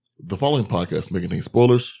The following podcast may contain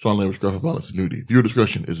spoilers, strong language, graphic violence, and nudity. Viewer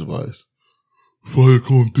discretion is advised. Fire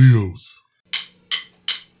con Dios.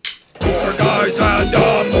 Four guys and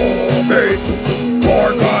a movie.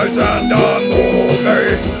 Four guys and a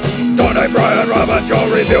movie. Tony, Brian, Rob, and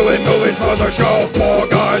Joe reviewing movies for the show. Four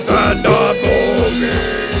guys and a movie.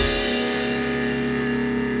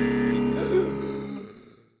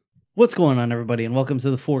 What's going on, everybody, and welcome to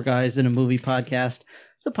the Four Guys in a Movie podcast,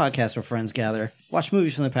 the podcast where friends gather, watch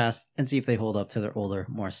movies from the past, and see if they hold up to their older,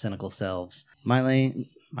 more cynical selves. My lame.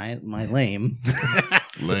 Lame. I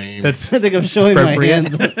think I'm showing my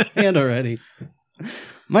hand already.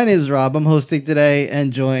 My name is Rob. I'm hosting today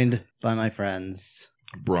and joined by my friends.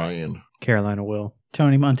 Brian. Carolina Will.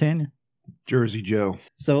 Tony Montana. Jersey Joe.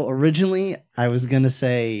 So originally, I was going to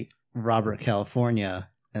say Robert California.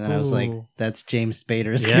 And then I was like, that's James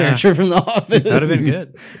Spader's character from The Office. That would have been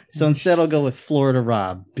good. So instead, I'll go with Florida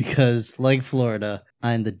Rob, because like Florida,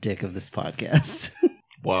 I'm the dick of this podcast.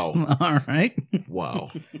 Wow. All right.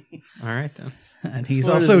 Wow. All right, then. And he's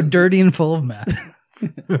Florida's also dirty and full of meth.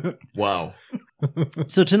 Wow.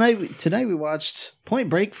 So tonight we watched Point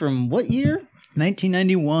Break from what year?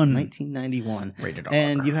 1991. 1991. Rated R.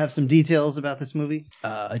 And you have some details about this movie?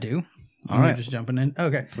 I do. All right. Just jumping in.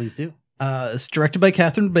 Okay. Please do. It's directed by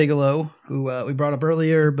Catherine Bigelow, who we brought up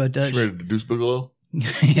earlier, but She ready to Deuce Bigelow?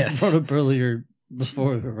 yes. Brought up earlier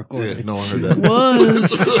before we were recording. Yeah, no one heard that.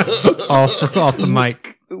 Was off the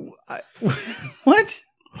mic. what?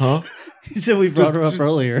 Huh? He said we brought her up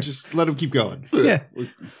earlier. Just let him keep going. Yeah.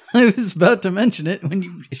 I was about to mention it when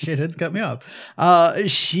you shitheads cut me off.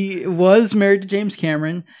 She was married to James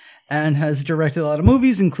Cameron and has directed a lot of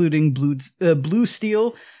movies, including Blue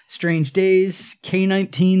Steel, Strange Days,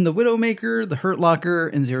 K-19, The Widowmaker, The Hurt Locker,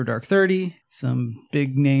 and Zero Dark 30. Some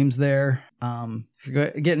big names there. If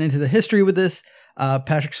you're getting into the history with this,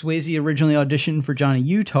 Patrick Swayze originally auditioned for Johnny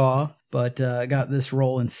Utah, but got this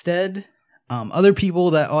role instead. Other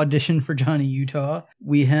people that auditioned for Johnny Utah,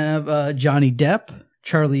 we have Johnny Depp,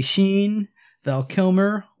 Charlie Sheen, Val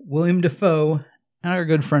Kilmer, William Dafoe, and our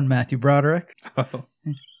good friend Matthew Broderick.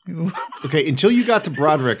 Okay, until you got to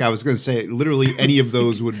Broderick, I was going to say literally any of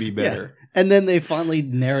those would be better. Yeah. And then they finally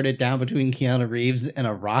narrowed it down between Keanu Reeves and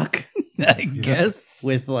a rock. I guess.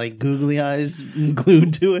 With like googly eyes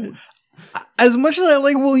glued to it. As much as I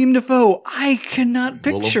like William Dafoe, I cannot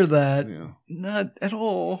picture that. Yeah. Not at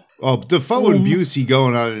all. Oh, Dafoe and Busey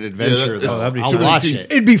going on an adventure. Yeah, though. that'd be I'll too many watch teeth.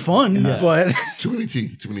 it. It'd be fun, Yeah. but Too many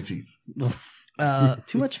teeth. Too many teeth.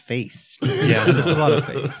 Too much face. Yeah, there's a lot of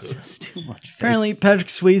face. Just too much face. apparently Patrick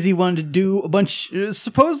Swayze wanted to do a bunch.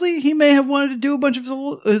 Supposedly, he may have wanted to do a bunch of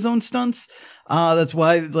his own stunts. That's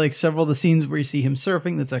why, like, several of the scenes where you see him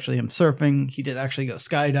surfing, that's actually him surfing. He did actually go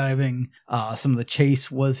skydiving. Some of the chase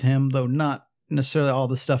was him, though not necessarily all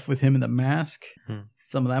the stuff with him in the mask.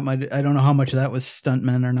 Some of that I don't know how much of that was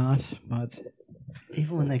stuntmen or not, but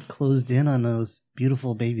Even when they closed in on those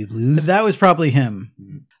beautiful baby blues. that was probably him.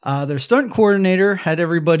 Their stunt coordinator had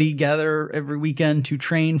everybody gather every weekend to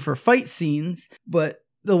train for fight scenes, but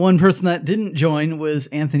the one person that didn't join was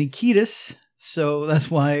Anthony Kiedis, so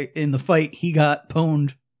that's why in the fight he got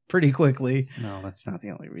pwned pretty quickly. No, that's not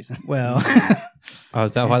the only reason. Well, Oh,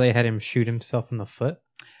 is that why they had him shoot himself in the foot?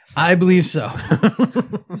 I believe so.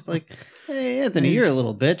 It's like, hey, Anthony, you're a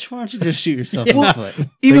little bitch. Why don't you just shoot yourself in the foot?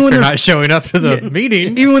 Even when they're they're not showing up to the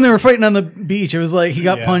meeting. Even when they were fighting on the beach, it was like he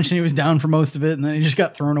got punched and he was down for most of it, and then he just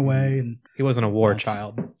got thrown away. And He wasn't a war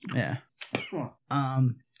child. yeah,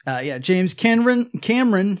 James Cameron,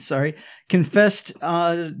 confessed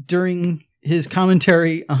during his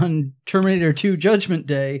commentary on Terminator 2: Judgment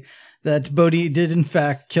Day that Bodhi did in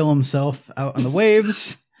fact kill himself out on the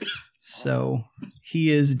waves. So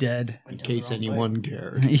he is dead. In case anyone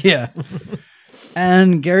cared. Yeah.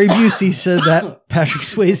 And Gary Busey said that Patrick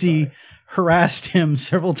Swayze harassed him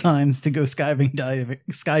several times to go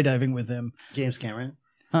skydiving with him. James Cameron?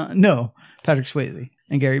 No, Patrick Swayze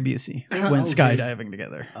and Gary Busey went skydiving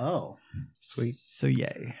together. Oh. Sweet. So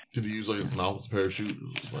yay. Did he use like his mouth as a parachute?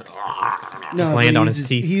 It was like, No, Just land but on he his used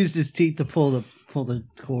teeth. He used his teeth to pull the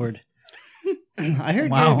cord. I heard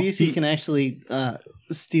Wow. Gary Busey can actually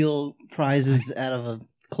steal prizes out of a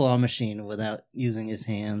claw machine without using his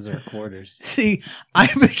hands or quarters. See, I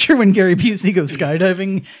picture when Gary Busey goes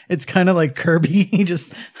skydiving, it's kind of like Kirby. He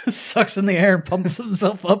just sucks in the air and pumps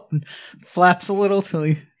himself up and flaps a little till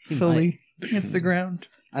he slowly hits the ground.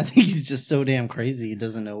 I think he's just so damn crazy he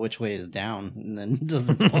doesn't know which way is down and then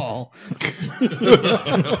doesn't fall.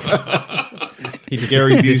 He just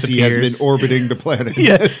Gary Busey has disappears. been orbiting the planet.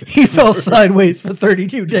 Yeah, he fell sideways for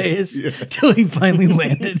 32 days till he finally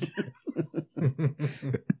landed.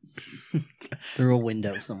 Through a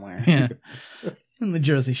window somewhere. Yeah. in the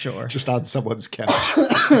Jersey Shore. Just on someone's couch.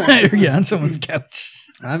 Yeah, on someone's couch.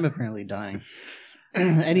 I'm apparently dying.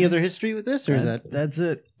 Any other history with this, or is that? That's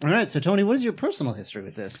it? All right. So, Tony, what is your personal history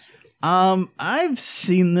with this? I've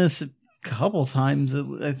seen this a couple times,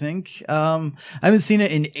 I think. I haven't seen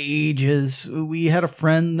it in ages. We had a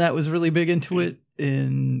friend that was really big into it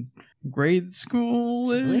in grade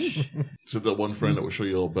school-ish. Is it that one friend that would show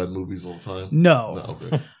you all bad movies all the time? No. No,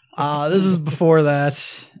 okay. This was before that.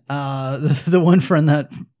 The one friend that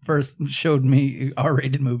first showed me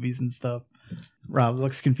R-rated movies and stuff. Rob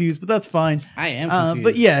looks confused, but that's fine. I am confused.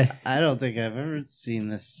 But yeah. I don't think I've ever seen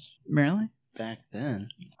this Really? back then.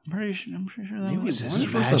 I'm pretty sure that Maybe was it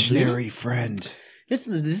was imaginary friend. This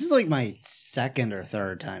is like my second or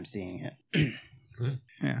third time seeing it.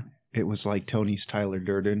 Yeah. It was like Tony's Tyler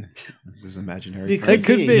Durden. His imaginary It friend.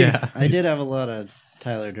 could be. Yeah. I did have a lot of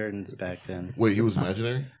Tyler Durdens back then. Wait, he was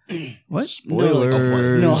imaginary? What?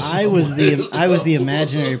 Spoiler. No, I was the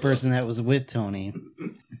imaginary person that was with Tony,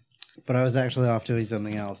 but I was actually off doing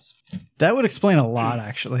something else. That would explain a lot,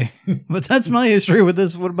 actually. But that's my history with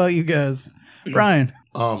this. What about you guys? Brian?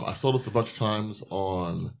 I saw this a bunch of times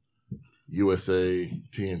on USA,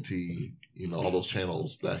 TNT, all those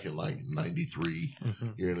channels back in like 93. Mm-hmm.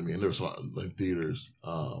 You know what I mean? There was like theaters.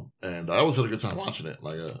 And I always had a good time watching it.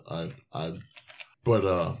 Like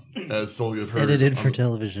But as some of you have heard Edited for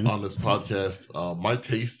television. on this podcast, my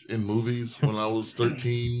taste in movies when I was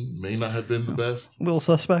 13 may not have been the best. Little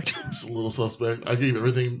suspect. It's a little suspect. I gave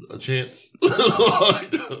everything a chance.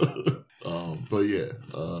 But yeah,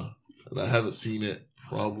 and I haven't seen it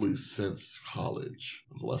probably since college.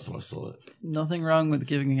 That was the last time I saw it. Nothing wrong with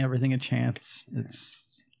giving everything a chance.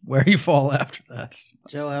 It's where you fall after that.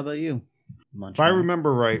 Joe, how about you? If I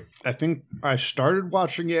remember right, I think I started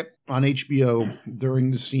watching it on HBO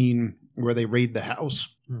during the scene where they raid the house.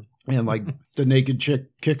 And like the naked chick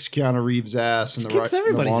kicks Keanu Reeves' ass and Kicks the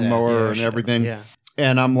everybody's lawnmower ass. and everything. Yeah.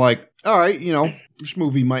 And I'm like, all right, this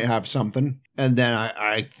movie might have something. And then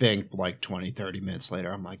I think like 20, 30 minutes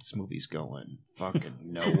later, I'm like, this movie's going fucking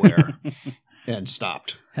nowhere. And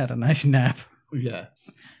stopped. Had a nice nap. Yeah.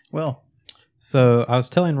 Well, So I was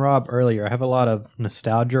telling Rob earlier, I have a lot of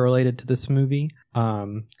nostalgia related to this movie.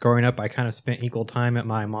 Growing up, I kind of spent equal time at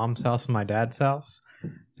my mom's house and my dad's house.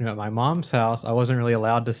 At my mom's house, I wasn't really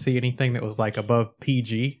allowed to see anything that was like above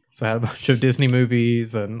PG. So I had a bunch of Disney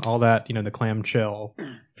movies and all that, the clamshell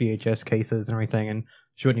VHS cases and everything. And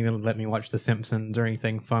she wouldn't even let me watch The Simpsons or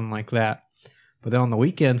anything fun like that. But then on the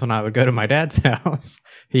weekends when I would go to my dad's house,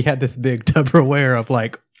 he had this big Tupperware of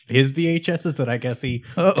like his VHSs that I guess he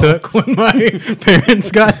took when my parents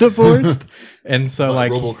got divorced. And so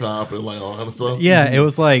like RoboCop and like all that kind of stuff. yeah, it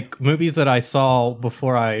was like movies that I saw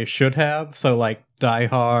before I should have. So like Die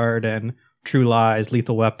Hard and True Lies,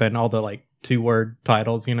 Lethal Weapon, all the like 2-word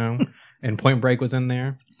titles, and Point Break was in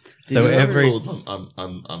there. So These every episodes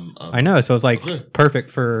I know, so it was like Okay.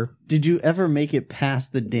 perfect for Did you ever make it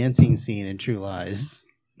past the dancing scene in True Lies?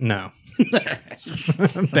 no.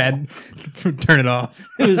 Dad, turn it off.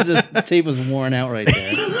 It was just the tape was worn out right there.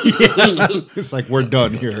 It's like, we're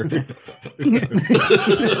done here.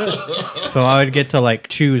 So I would get to like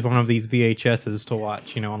choose one of these VHSs to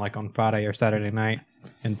watch, on Friday or Saturday night.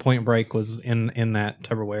 And Point Break was in that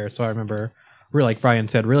Tupperware. So I remember, really, like Brian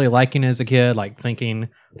said, really liking it as a kid, like thinking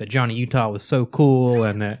that Johnny Utah was so cool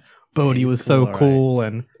and that Bodie was so cool, cool.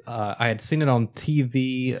 And I had seen it on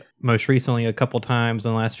TV most recently a couple times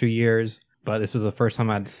in the last few years. But this was the first time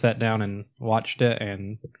I'd sat down and watched it,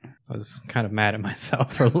 and I was kind of mad at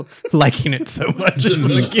myself for liking it so much as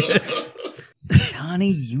a kid. Johnny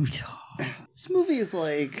Utah. This movie is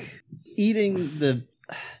like eating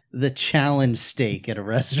the challenge steak at a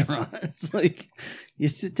restaurant. It's like you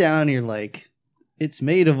sit down, you're like, it's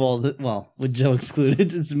made of all the, well, with Joe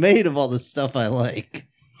excluded, it's made of all the stuff I like.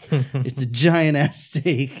 It's a giant ass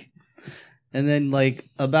steak. And then like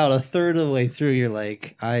about a third of the way through, you're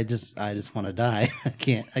like, I just want to die. I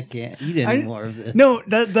can't eat any more of this. No,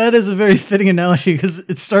 that is a very fitting analogy because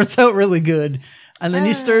it starts out really good, and then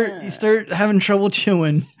you start having trouble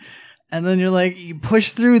chewing, and then you're like, you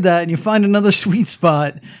push through that and you find another sweet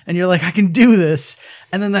spot, and you're like, I can do this,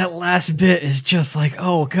 and then that last bit is just like,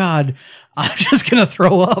 oh god, I'm just gonna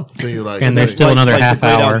throw up. Then you're like, And there's okay, still another half the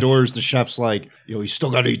great hour. Outdoors, the chef's like, you still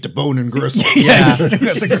got to eat the bone and gristle. Yeah, you still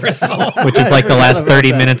got the gristle. Which is like the last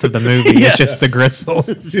 30 minutes of the movie. Yes. It's just the gristle.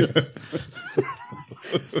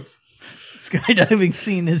 Skydiving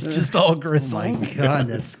scene is just all Oh gristle. my god,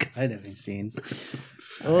 that skydiving scene.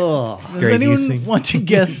 Oh, Does Great anyone using. want to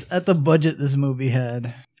guess at the budget this movie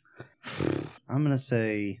had? I'm gonna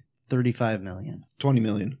say 35 million. 20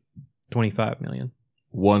 million. 25 million.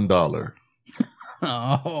 $1.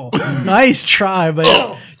 Oh, nice try,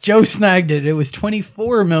 but Joe snagged it. It was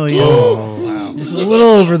 $24 million. Oh, wow. Just a little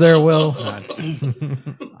over there, Will.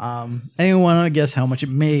 Anyone want to guess how much it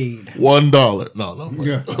made $1. No.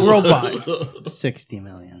 Yeah. worldwide? 60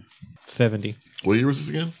 million. 70. What year was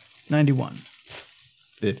this again? 91.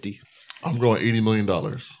 50. I'm going $80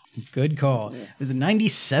 million. Good call. It was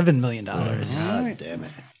 $97 million. God damn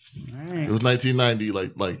it. It was 1990.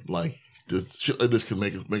 Like this shit like this could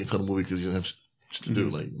make a ton of movies because you didn't have shit to do.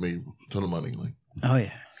 Like made a ton of money. Like Oh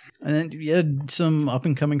yeah, and then you had some up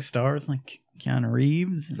and coming stars like Keanu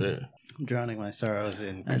Reeves. yeah. I'm drowning my sorrows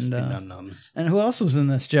in And, crispy num-nums. And who else was in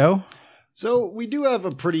this, Joe? So we do have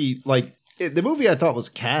a pretty the movie I thought was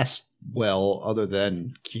cast well, other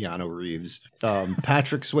than Keanu Reeves.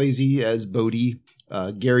 Patrick Swayze as Bodhi,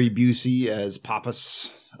 Gary Busey as Pappas,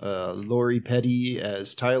 Laurie Petty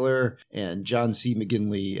as Tyler, and John C.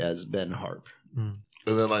 McGinley as Ben Harp. And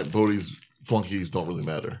then like Bodhi's flunkies don't really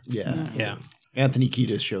matter. Yeah. Yeah. Anthony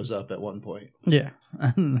Kiedis shows up at one point. Yeah,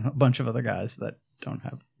 and a bunch of other guys that don't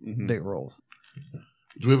have Mhm. big roles.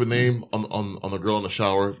 Do we have a name on the girl in the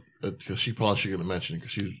shower? Because she probably should get a mention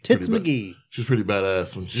because she's Tits pretty McGee. She's pretty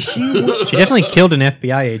badass when she. She definitely killed an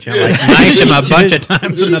FBI agent. Like, knifed him a bunch of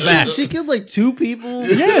times in the back. She killed like 2 people.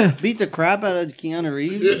 Yeah. Beat the crap out of Keanu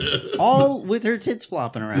Reeves. All with her tits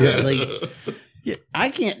flopping around. Yeah. Like, I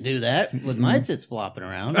can't do that with my tits flopping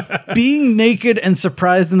around. Being naked and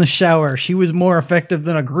surprised in the shower, she was more effective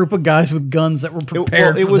than a group of guys with guns that were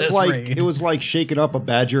prepared it for was this like raid. it was like shaking up a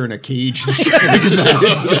badger in a cage and swinging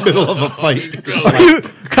that into the middle of a fight. Are you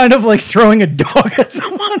kind of like throwing a dog at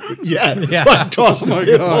someone? Yeah, Yeah. like tossing a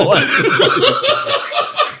pit bull at somebody.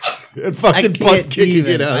 And I fucking butt can't kicking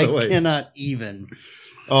even. it out of the I way. cannot even.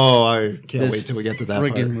 Oh, I can't This wait till we get to that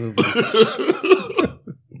part. Friggin' movie.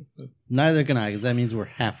 Neither can I, because that means we're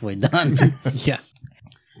halfway done. Yeah.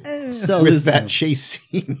 So With this, that chase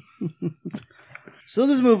scene. so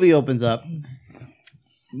this movie opens up.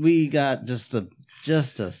 We got just a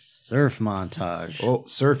surf montage. Oh,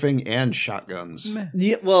 surfing and shotguns.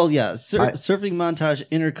 Yeah, well, yeah, I- surfing montage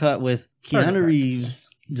intercut with Partner. Keanu Reeves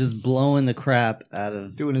just blowing the crap out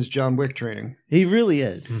of. Doing his John Wick training. He really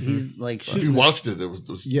is. Mhm. He's like If you shooting watched it, it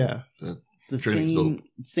was Yeah. the training's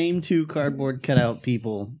same 2 cardboard cutout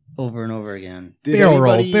people over and over again. Did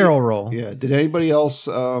Barrel anybody- roll. Yeah. Did anybody else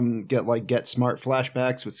get smart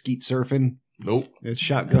flashbacks with skeet surfing? nope. It's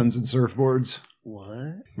shotguns and surfboards.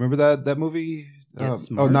 What? Remember that movie? Get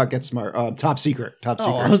Smart? not Get Smart. Top Secret. Top Oh,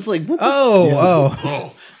 Secret. I was like, what the Oh, Yeah. oh.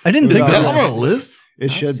 Oh, I didn't Is think is that. that on a list? It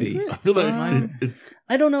Top should be. Secret? I feel like Uh, it's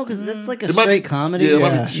I don't know, because that's like a It might be- straight comedy. yeah, it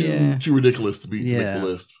might Yeah. be too, Yeah. too ridiculous to make Yeah. the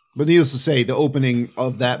list. But needless to say, the opening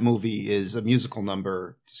of that movie is a musical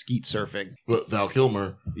number, skeet surfing. But Val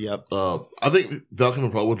Kilmer, Yep. I think Val Kilmer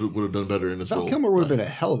probably would have done better in this Val role. Kilmer would have been a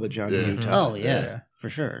hell of a Johnny Yeah. Utah. Oh, yeah, for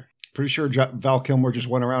sure. Pretty sure Val Kilmer just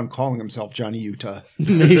went around calling himself Johnny Utah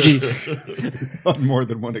Maybe. on more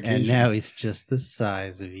than one occasion. And now he's just the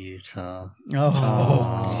size of Utah.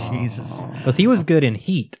 Oh, Jesus. Because he was good in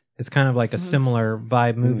Heat. It's kind of like a similar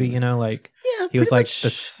vibe movie, you know, like, Yeah, He was pretty like much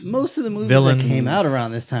this most of the movies villain- that came out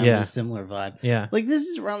around this time Yeah. was a similar vibe. yeah. Like this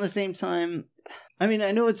is around the same time. I mean,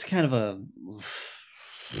 I know it's kind of a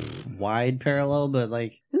wide parallel, but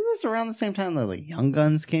like, isn't this around the same time that like Young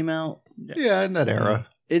Guns came out? Yeah, in that era.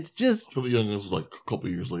 It's just Philly Young was like a couple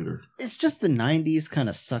years later. it's just the '90s kind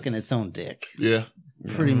of sucking its own dick. Yeah.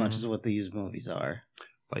 Pretty Mhm. much is what these movies are.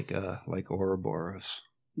 Like Ouroboros.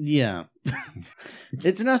 Yeah,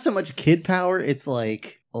 it's not so much kid power; it's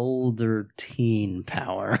like older teen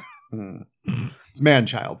power. Hmm. It's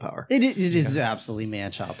man-child power. It is absolutely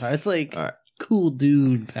man-child power. It's like All right. cool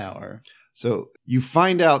dude power. So you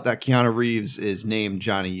find out that Keanu Reeves is named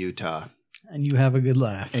Johnny Utah, And you have a good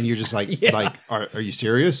laugh. and you're just like, Yeah. are you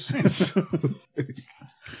serious? Is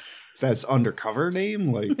that his undercover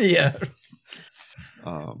name? Like, yeah.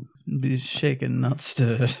 um, Be shaken, not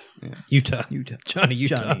stirred. Utah. Utah. Johnny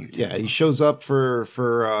Utah. yeah, he shows up for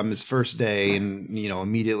his first day, and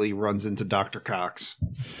immediately runs into Dr. Cox,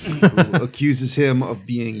 who accuses him of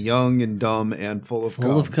being young and dumb and full of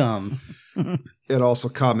Full cum. of cum. It also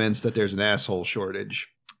comments that there's an asshole shortage.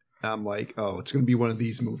 I'm like, oh, it's going to be one of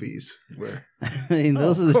these movies where I mean,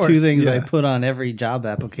 those Oh, are of the course, two things I yeah. put on every job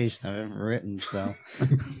application I've ever written. So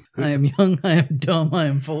I am young, I am dumb, I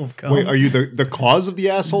am full of cum. wait, are you the cause of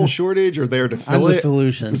the asshole shortage, or there to I'm fill the it?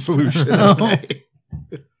 solution. The solution. Oh. Okay.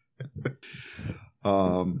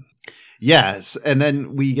 Yes, and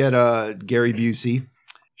then we get Gary Busey,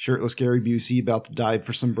 shirtless Gary Busey, about to dive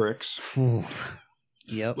for some bricks.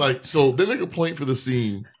 Yep. Like, so they make a point for the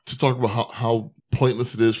scene to talk about how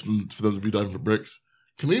pointless it is for them to be diving for bricks.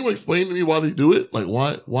 Can anyone explain to me why they do it? Like,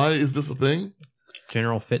 why is this a thing?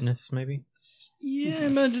 General Fitness, maybe. Yeah,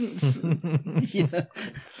 imagine. Yeah,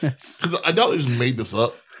 that's Because I doubt they just made this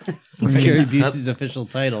up. Gary Busey's official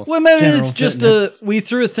title. Well, imagine General it's just Fitness. we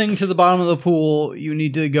threw a thing to the bottom of the pool. You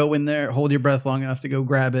need to go in there, hold your breath long enough to go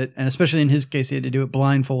grab it, and especially in his case, he had to do it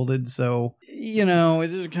blindfolded. So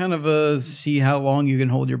it's kind of a see how long you can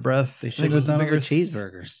hold your breath. They should have done all the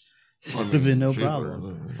cheeseburgers. Would have been no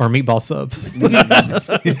problem. Or meatball subs. Give me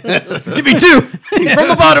two from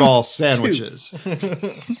the bottom. All sandwiches.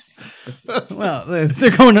 Well, if they're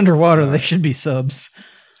going underwater, they should be subs.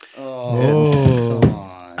 Oh, come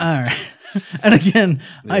on. All right. And again,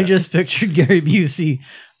 I just pictured Gary Busey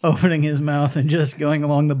opening his mouth and just going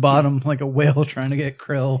along the bottom like a whale trying to get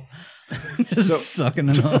krill. Just sucking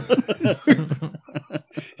it up.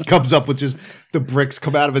 He comes up with just the bricks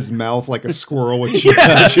come out of his mouth like a squirrel with cheap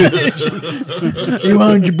patches. You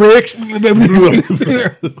want your bricks?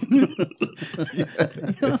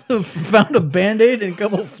 Found a Band-Aid and a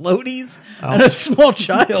couple floaties and a small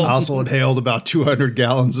child. Also inhaled about 200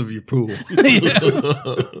 gallons of your poo.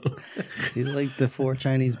 He's like the four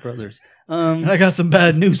Chinese brothers. I got some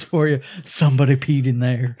bad news for you. Somebody peed in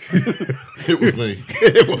there. It was me.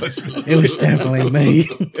 It was me. It was definitely me.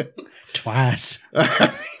 Twice.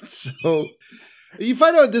 So you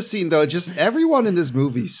find out in this scene though, just everyone in this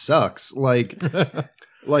movie sucks. Like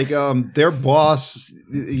their boss,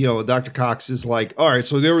 Dr. Cox is like, all right,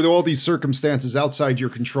 so there were all these circumstances outside your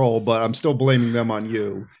control, but I'm still blaming them on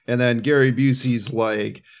you. And then Gary Busey's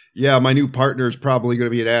like, yeah, my new partner is probably going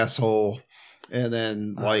to be an asshole. And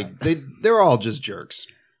then they're all just jerks.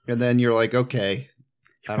 And then you're like, okay,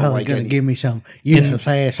 I don't Probably like gonna any. give me some useless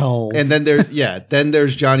asshole. And then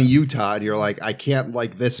there's Johnny Utah, and you're like, I can't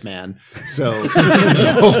like this man, so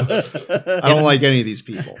I don't like any of these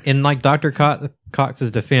people. In like Dr.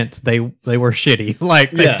 Cox's defense, they were shitty.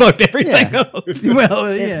 Like they Yeah. fucked everything up.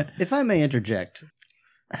 Well, yeah. If I may interject,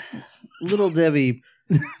 Little Debbie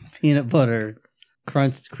peanut butter,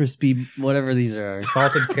 crunch, crispy, whatever these are.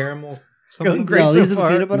 Salted caramel. Going great No, so these are the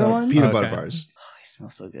far. peanut butter ones. Peanut butter Okay. bars. They smell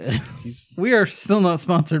so good. We are still not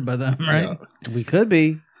sponsored by them, right? We could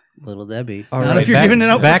be Little Debbie. All Not if you're giving it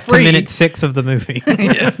out for back free. to minute 6 of the movie.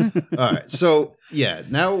 All right, so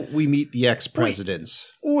now we meet the ex-presidents.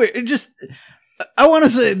 Wait, I want to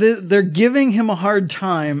say they're giving him a hard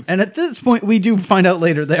time, and at this point, we do find out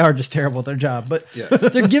later they are just terrible at their job. But Yeah.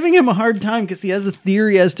 they're giving him a hard time because he has a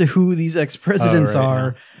theory as to who these ex-presidents Oh, right,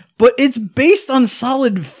 are. But it's based on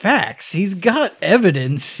solid facts. He's got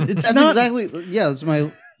evidence. It's That's not exactly. Yeah, it's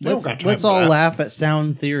my. don't got time Let's for all that. laugh at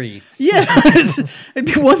sound theory. Yeah, it'd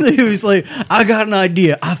be one thing if he's like, I got an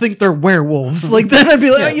idea. I think they're werewolves. Like, then I'd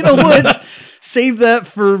be like, you know what? Save that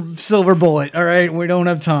for Silver Bullet. All right, we don't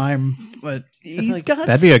have time. But he's got.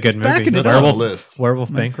 That'd be a good movie. backing it That's on the up. list.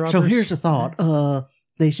 Werewolf Bank Robbers. So here's the thought.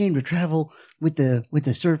 They seem to travel with the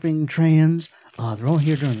surfing trends. They're all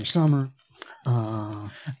here during the summer.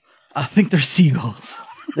 I think they're seagulls.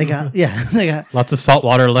 They got Lots of salt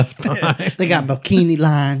water left behind. they got bikini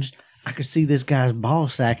lines. I could see this guy's ball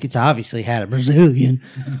sack. It's obviously had a Brazilian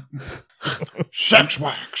Sex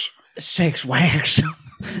wax. sex wax.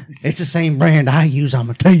 It's the same brand I use on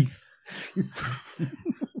my teeth.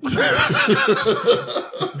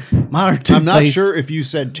 Modern toothpaste. I'm not sure if you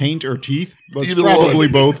said taint or teeth, but it's Either probably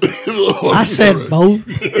one. both. I said both.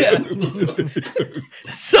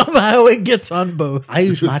 Somehow it gets on both. I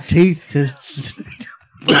use my teeth to.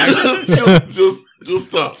 just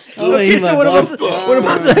stop. Okay, so what about, Stop. what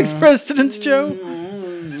about the ex-presidents,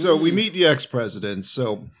 Joe? So we meet the ex-presidents.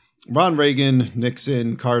 So Ron Reagan,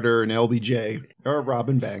 Nixon, Carter, and LBJ are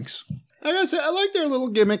robbing banks. I gotta say, I like their little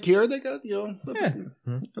gimmick here. They got,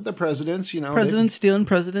 the presidents, Presidents stealing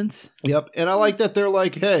presidents. Yep. And I like that they're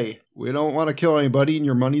like, hey, we don't want to kill anybody and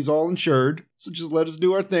your money's all insured. So just let us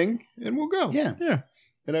do our thing and we'll go. Yeah.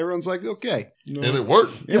 And everyone's like, okay. And it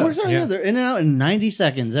worked. It works out. Yeah, they're in and out in 90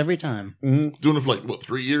 seconds every time. Mhm. Doing it for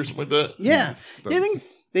 3 years, something like that. Yeah. So- I think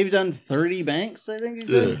They've done 30 banks, I think you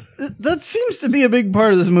said. Yeah. that seems to be a big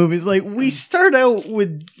part of this movie. It's like we start out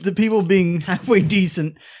with the people being halfway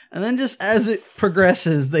decent, and then just as it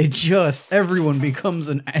progresses, everyone becomes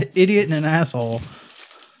an idiot and an asshole.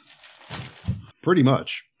 Pretty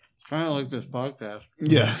much. Kind of like this podcast.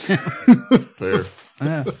 Yeah. Fair.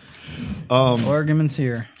 Yeah. Arguments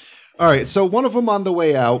here. All right. So one of them on the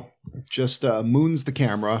way out just moons the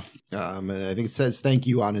camera. And I think it says thank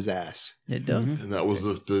you on his ass. It does. And that was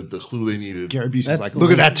the clue they needed. Gary Busey's That's like, the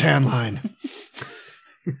look at one. that tan line.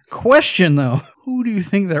 Question though, who do you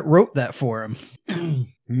think that wrote that for him?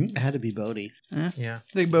 It had to be Bodie. Yeah.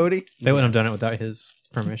 Big Bodie? They wouldn't have done it without his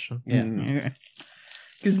permission. Yeah.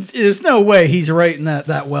 Because there's no way he's writing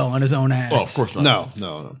that well on his own ass. Oh, of course not.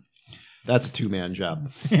 No. That's a 2-man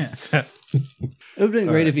job. Yeah. It would have been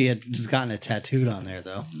great if he had just gotten it tattooed on there,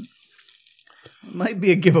 though. Might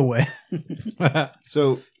be a giveaway.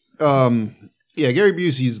 So, yeah, Gary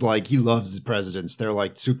Busey's like, he loves the presidents. They're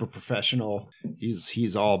like super professional.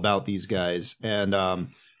 He's all about these guys. And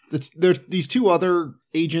these 2 other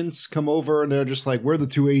agents come over and they're just like, we're the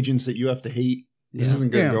 2 agents that you have to hate. This Yeah.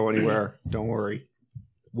 isn't going to Yeah. go anywhere. Don't worry.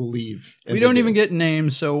 We'll leave. And We they don't do. even get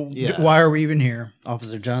names, so Yeah. why are we even here?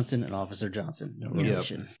 Officer Johnson and Officer Johnson. No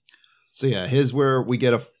relation. So yeah, here's where we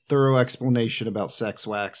get a thorough explanation about sex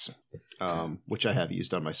wax, which I have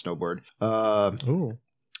used on my snowboard. Ooh.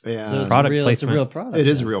 And So it's Product a real placement. product. it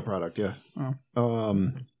is a then. real product, yeah.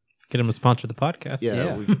 Get him to sponsor the podcast.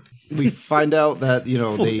 Yeah, Yeah. we find out that, you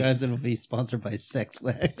know, Full they Guys will be sponsored by Sex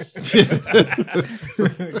Wax.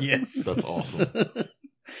 Yes. That's awesome.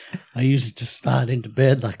 I usually just slide into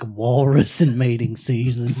bed like a walrus in mating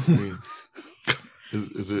season. I mean,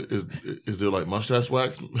 is there like mustache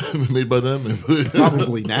wax made by them?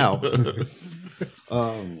 probably now.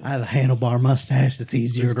 I have a handlebar mustache that's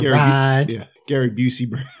easier It's to Gary Bu- ride. Yeah, Gary Busey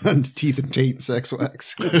brand teeth and taint sex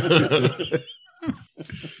wax.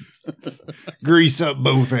 Grease up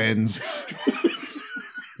both ends.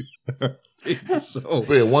 So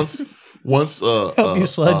But yeah, once Help you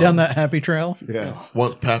slide down that happy trail. yeah,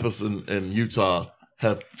 once Pappas and Utah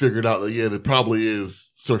have figured out that there probably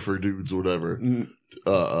is surfer dudes or whatever,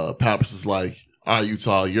 Pappas is like, all right,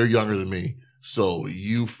 Utah, you're younger than me, so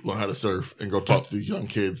you learn how to surf and go talk to these young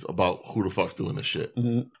kids about who the fuck's doing this shit.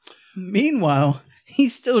 Meanwhile, he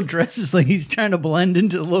still dresses like he's trying to blend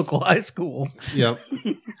into the local high school. yep.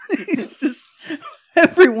 It's just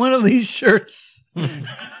every one of these shirts.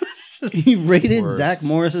 He raided Worst. Zach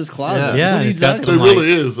Morris's closet. Yeah, What are you he's got talking So it some, about?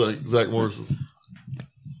 really is like Zach Morris's.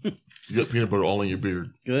 You got peanut butter all in your beard.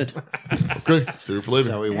 Good. Okay, save it for That's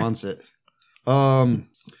later. how he wants it. So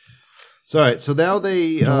all right, so now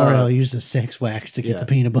they Don't worry, I'll use the sex wax to get yeah. the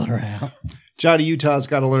peanut butter out. Johnny Utah's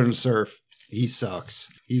got to learn to surf. He sucks.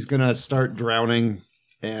 He's gonna start drowning,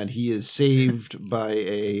 and he is saved by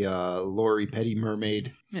a Lori Petty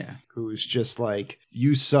mermaid Yeah. who's just like,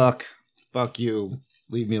 "You suck. Fuck you.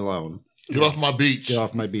 Leave me alone. Get off my beach. Get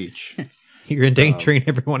off my beach." You're endangering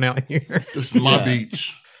everyone out here. This is my Yeah.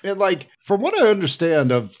 beach. And like, from what I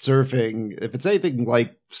understand of surfing, if it's anything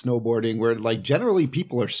like snowboarding, where like generally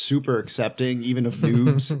people are super accepting, even of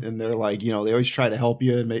noobs, and they're like, you know, they always try to help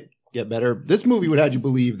you and get better. This movie would have you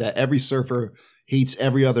believe that every surfer hates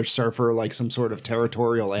every other surfer like some sort of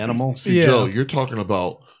territorial animal. See, Yeah. Joe, you're talking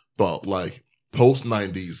about like post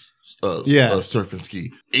 90s surf and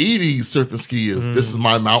ski. 80s surf and ski is this is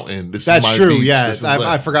my mountain. This That's is my true. beach. Yeah, This is I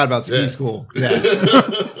like- forgot about ski Yeah. school. Yeah,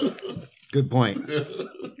 good point.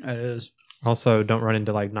 That is. Also, don't run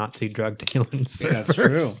into like Nazi drug dealing surfers. That's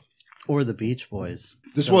true. Or the Beach Boys.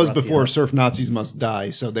 This They'll was rough you before up. Surf Nazis Must Die,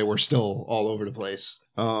 so they were still all over the place.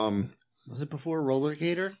 Was it before Roller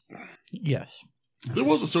Gator? Yes. There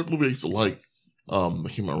was a surf movie I used to like. That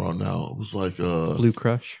came out around now. It was like Blue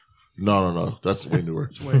Crush. no. That's way newer.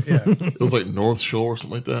 Yeah. It was like North Shore or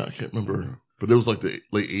something like that. I can't remember. But it was like the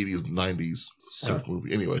late 80s, 90s surf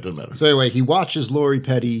movie. Anyway, it doesn't matter. So anyway, he watches Lori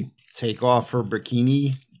Petty take off her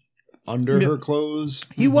bikini under Yep. her clothes.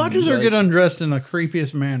 He watches her Like- get undressed in the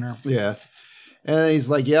creepiest manner. Yeah, and he's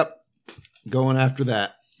like, "Yep, going after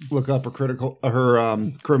that." Look up her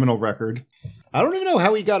criminal record. I don't even know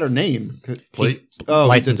how he got her name. Plate? Oh,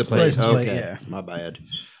 License license plate. plate. License plate, Okay, yeah. my bad.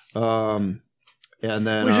 And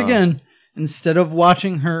then Which again, instead of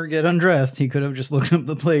watching her get undressed, he could have just looked up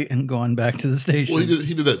the plate and gone back to the station. Well,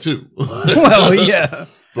 he did that too. Well, yeah.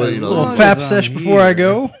 But, you A little know, fap as sesh I'm before I here.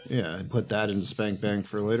 go. yeah, and put that into Spank Bang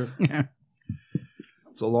for later. Yeah.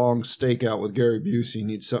 It's a long stakeout with Gary Busey.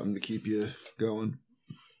 Needs something to keep you going.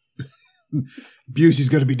 Busey's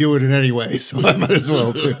going to be doing it anyway, so I might as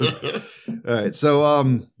well too. All right,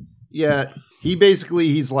 so yeah,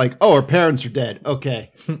 he's like, oh, her parents are dead.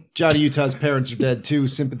 Okay, Johnny Utah's parents are dead too.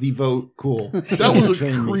 Sympathy vote, cool. that was the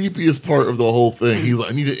Train me. creepiest part of the whole thing. He's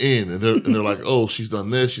like, I need an in. And they're like, oh, she's done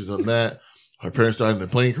this, she's done that. Her parents died in a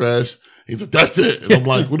plane crash. He's like, that's it. And I'm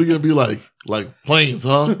like, what are you going to be like? Like planes,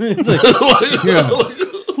 huh? It's like, yeah.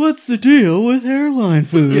 what's the deal with airline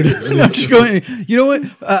food? I'm just going, you know what?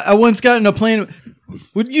 I once got in a plane.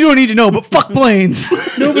 Well, you don't need to know, but fuck planes.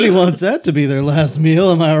 Nobody wants that to be their last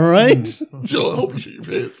meal, am I right? Joe, I hope you shit your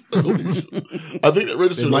pants. I think that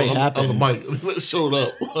registered It might on happen. the mic. It showed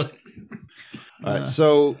up. All right,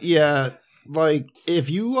 so yeah, like if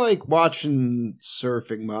you like watching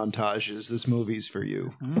surfing montages, this movie's for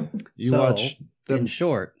you. You So, watch In them.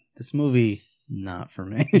 short, this movie, not for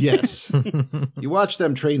me. Yes, you watch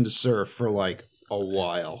them train to surf for like a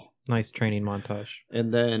while. Nice training montage.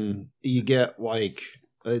 And then you get like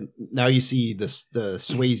now you see the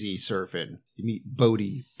Swayze surfing. You meet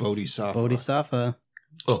Bodhisattva. Bodhisattva.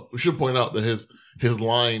 Oh, we should point out that his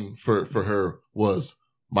line for her was,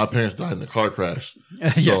 "My parents died in a car crash,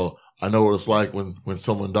 so I know what it's like when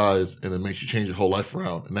someone dies and it makes you change your whole life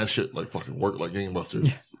around." And that shit like fucking worked like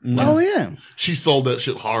gangbusters. Oh yeah. She sold that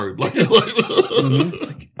shit hard. Like, It's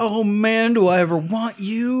like, oh man, do I ever want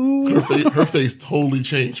you? her face totally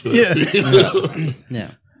changed for that scene.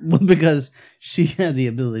 Yeah. Well, because she had the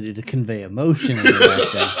ability to convey emotion in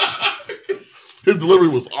that. His delivery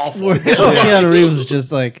was awful. Whereas Keanu Reeves was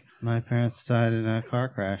just like, my parents died in a car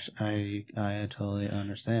crash. I totally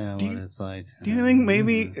understand what it's like. Do you think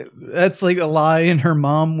maybe that's like a lie and her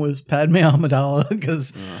mom was Padme Amidala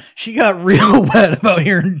because she got real wet about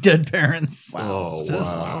hearing dead parents? Oh,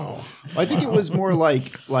 wow. I think it was more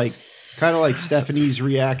like kind of like Stephanie's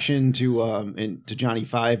reaction to Johnny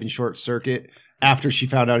Five in Short Circuit after she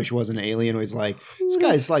found out she wasn't an alien. Was like, this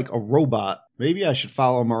guy's like a robot. Maybe I should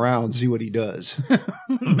follow him around, see what he does.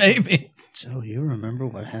 Maybe. Joe, you remember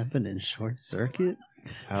what happened in Short Circuit?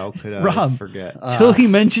 How could I Rob, forget? Till he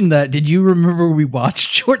mentioned that, did you remember we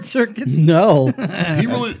watched Short Circuit? No.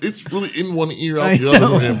 It's really in one ear, out I the other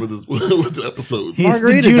know. man with the episode. He's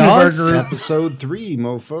Margarita the Juniper Dogs? group. Episode 3,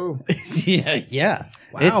 mofo. Yeah.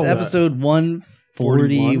 Wow. It's episode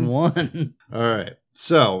 141. All right.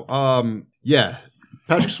 So, yeah.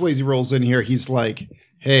 Patrick Swayze rolls in here. He's like,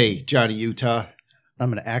 hey, Johnny Utah, I'm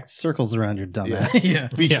going to act circles around your dumbass. Yeah.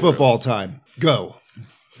 beach football time. Go.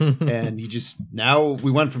 And you just, now we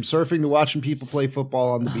went from surfing to watching people play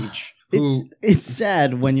football on the beach. It's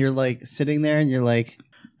sad when you're like sitting there and you're like,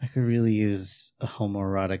 I could really use a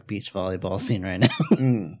homoerotic beach volleyball scene right now.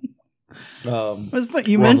 What's fun-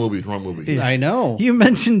 you Wrong meant- movie. I know. You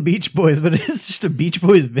mentioned Beach Boys, but it's just a Beach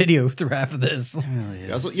Boys video through half of this. It really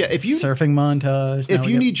is. Also, yeah, if you Surfing montage. if now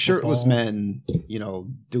we you get need shirtless football. men,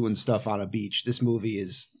 doing stuff on a beach, this movie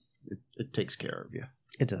it takes care of you.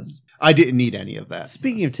 It does. I didn't need any of that.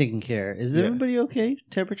 Speaking of taking care, is Yeah. everybody okay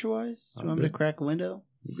temperature wise? Do you I'm want me to good. crack a window?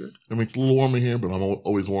 I mean, it's a little warm in here, but I'm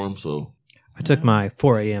always warm, so I took my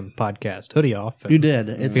 4 a.m. podcast hoodie off. and You did.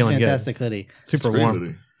 It's a Feeling good. fantastic hoodie. it's Super great warm.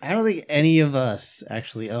 hoodie. I don't think any of us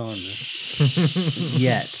actually own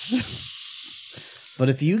yet. But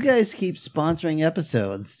if you guys keep sponsoring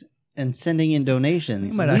episodes and sending in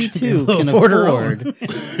donations, We might we actually too be able to can afford our afford own.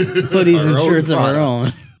 hoodies and Our own shirts of our own.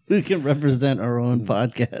 products. We can represent our own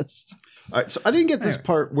podcast. All right, so I didn't get this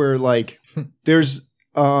part where like there's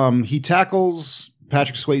he tackles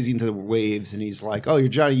Patrick Swayze into the waves and he's like, "Oh, you're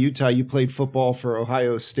Johnny Utah. You played football for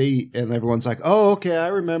Ohio State," and everyone's like, "Oh, okay, I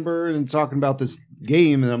remember." And talking about this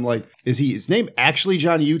game, and I'm like, "Is his name actually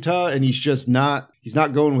Johnny Utah?" And he's just not. He's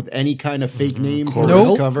not going with any kind of fake name for Correct.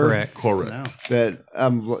 his cover. Correct. Correct. That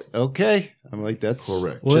I'm like, okay. I'm like, that's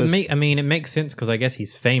Correct. Well, just- it makes sense because I guess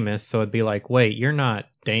he's famous, so it'd be like, wait, you're not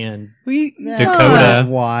Dan. Dakota.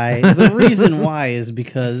 Why? The reason why is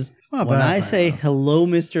because not when that I far say off. hello,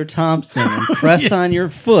 Mr. Thompson, and press on your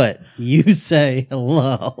foot, you say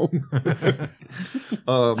hello.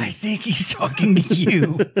 I think he's talking to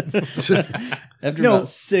you. After No. about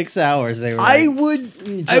 6 hours, they were I like,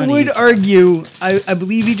 would Johnny Utah. argue. I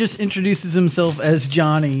believe he just introduces himself as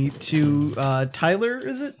Johnny to Tyler.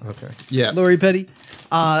 Is it Okay. yeah. Lori Petty?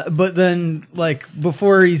 But then, like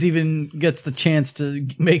before he's even gets the chance to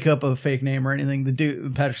make up a fake name or anything, the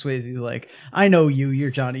dude Patrick Swayze is like, "I know you.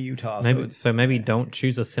 You're Johnny Utah." Maybe don't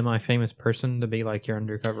choose a semi-famous person to be like your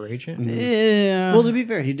undercover agent. Yeah. Well, to be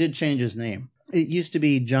fair, he did change his name. It used to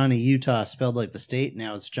be Johnny Utah, spelled like the state.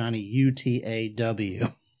 Now it's Johnny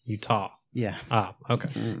Utaw. Utah. Yeah, Ah, okay.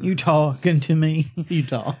 you talking to me?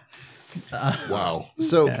 Utah. Wow.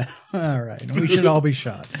 So All right. We should all be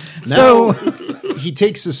shot. now he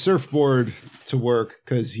takes his surfboard to work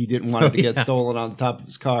because he didn't want it to get yeah. stolen on the top of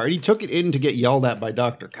his car, and he took it in to get yelled at by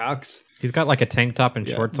Dr. Cox. He's got like a tank top and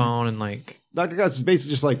Yeah. shorts on, and like Dr. Cox is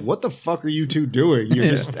basically just like, "What the fuck are you two doing? You're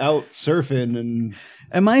Yeah. just out surfing." And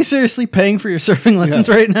Am I seriously paying for your surfing lessons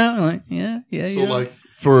right now? I'm like, yeah. So like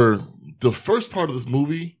for the first part of this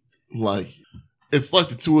movie, like it's like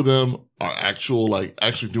the two of them are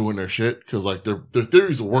actually doing their shit because like their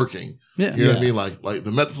theories are working. Yeah. You know what I mean? Like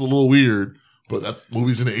the method's a little weird, but that's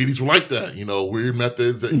movies in the 80s were like that. You know, weird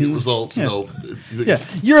methods that get results. Yeah. You know, Yeah.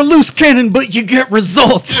 You're a loose cannon, but you get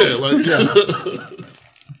results. Yeah, like, yeah.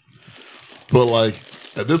 But like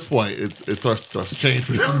at this point, it starts to change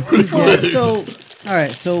pretty Yeah, quick. so, all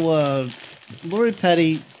right. So, Lori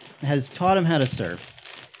Petty has taught him how to surf.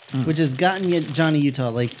 which has gotten Johnny Utah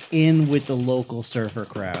like in with the local surfer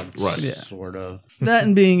crowd, Right. Yeah. Sort of. That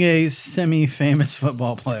and being a semi-famous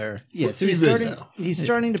football player. Yeah, so He's in now. he's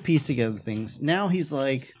starting to piece together things. Now he's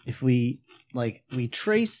like, if we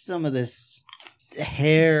trace some of this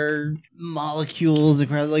hair molecules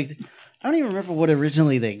across, like, I don't even remember what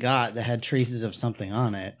originally they got that had traces of something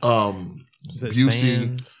on it. Is it Busey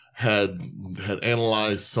sand? had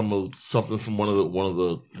analyzed something from one of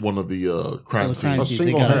the crime Those scenes. crime A scenes, they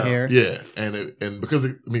single got hair. hair. Yeah, and because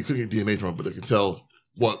couldn't get DNA from it, but they could tell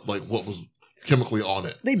what was chemically on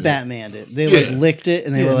it. They Yeah. Batmaned it. They Yeah. like licked it,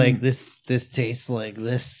 and they Yeah. were like, "This tastes like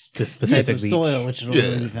this This type specific of beach. soil," which is Yeah,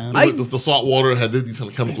 really found. the salt water had these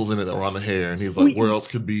kind of chemicals in it that were on the hair, and he's like, We- "Where else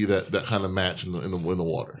could be that kind of match in the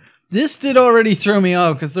water?" This did already throw me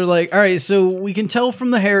off because they're like, all right, so we can tell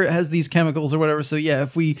from the hair it has these chemicals or whatever. So yeah,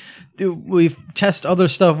 if we test other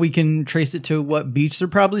stuff, we can trace it to what beach they're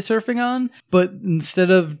probably surfing on. But instead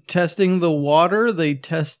of testing the water, they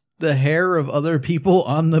test the hair of other people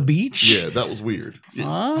on the beach. Yeah, that was weird. Yes.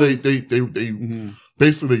 Huh? They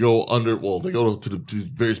basically they go under. Well, they go to the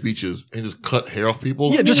various beaches and just cut hair off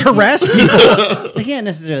people. Yeah, just harass people. They can't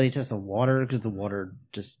necessarily test the water because the water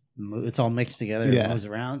just it's all mixed together and Yeah. moves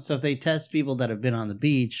around. So if they test people that have been on the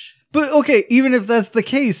beach, But okay, even if that's the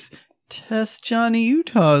case, test Johnny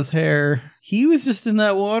Utah's hair. He was just in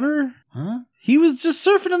that water. huh? He was just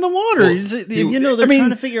surfing in the water. Well, You know, they're I mean- trying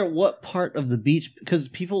to figure out what part of the beach because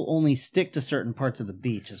people only stick to certain parts of the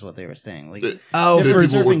beach, is what they were saying. Like They- Oh, Yeah, for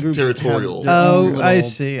people surfing were groups have territorial. their own Oh, I little,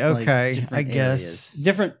 see. like, Okay, different I guess. areas.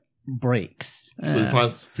 Different breaks. So you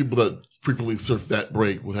find people that frequently surf that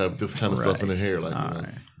break would have this kind of stuff in their hair, like All you know.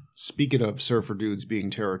 right. Speaking of surfer dudes being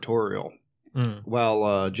territorial, Mm.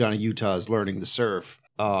 while Johnny Utah is learning to surf,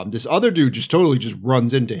 this other dude just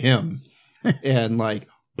runs into him and like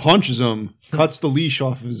punches him, cuts the leash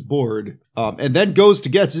off of his board, and then goes to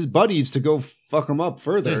get his buddies to go fuck him up Hey,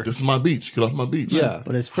 further. this is my beach. Get off my beach. Yeah.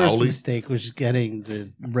 But his first Howley. mistake was getting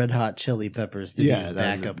the Red Hot Chili Peppers to be his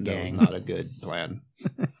backup that gang. was not a good plan.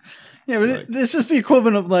 Yeah, but Right. this is the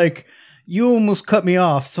equivalent of like, you almost cut me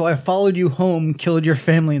off, so I followed you home, killed your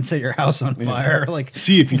family, and set your house on fire. Like,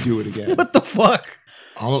 See if you do it again. what the fuck?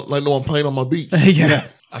 I don't like no one playing on my beach. Yeah.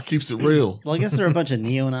 I keeps it real. Well, I guess there are a bunch of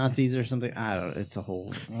neo Nazis or something. I don't know. It's a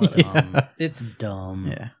whole. It's dumb.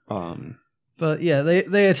 Yeah. Um, But yeah,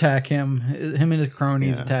 they attack him. Him and his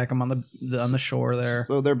cronies Yeah. attack him on the shore there.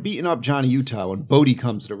 So they're beating up Johnny Utah when Bodie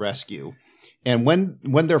comes to the rescue. And when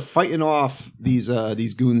they're fighting off these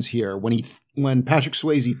goons here, when Patrick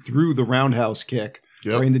Swayze threw the roundhouse kick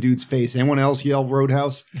Yep. right in the dude's face, anyone else yell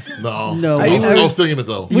Roadhouse? No, I we was thinking it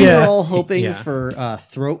though. We Yeah. were all hoping Yeah. for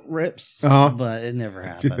throat rips, Uh-huh. but it never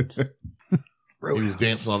happened. He was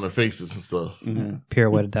dancing on their faces and stuff.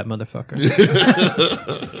 Pirouetted that motherfucker.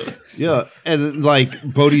 Yeah, and like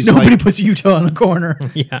Bodie's Nobody like, puts Utah in a corner.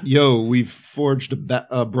 Yeah. "Yo, we've forged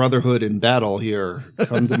a brotherhood in battle here.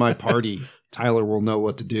 Come to my party. Tyler will know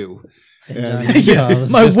what to do." And Johnny Utah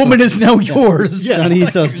was My just woman like- is now yours. Yeah. Johnny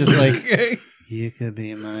Utah's just like, Okay. you could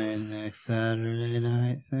be my next Saturday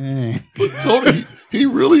night thing. Tony, he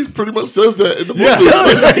really pretty much says that in the movie.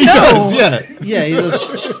 yeah, he No. does. Yeah, Yeah, he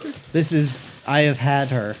goes, this is, I have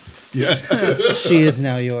had her. yeah. She is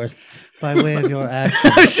now yours. By way of your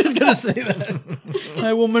actions. I was just gonna say that.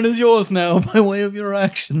 My woman is yours now by way of your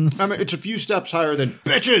actions. I mean, it's a few steps higher than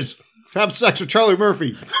bitches. Have sex with Charlie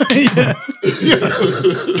Murphy. Yeah.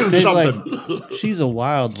 Do He's something. like, she's a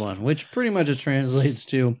wild one, which pretty much just translates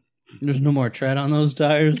to there's no more tread on those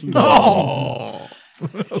tires. Oh,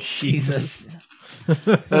 Jesus.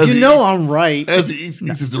 As You he- know I'm right. as he eats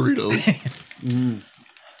his Doritos.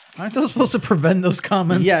 Aren't those supposed to prevent those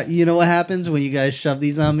comments? Yeah, you know what happens when you guys shove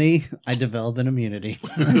these on me? I develop an immunity.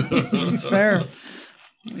 It's fair.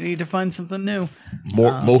 You need to find something new.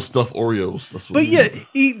 Most stuff Oreos. That's what But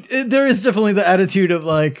he- yeah, there is definitely the attitude of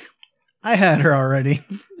like, I had her already.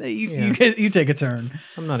 You take a turn.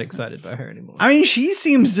 I'm not excited by her anymore. I mean, she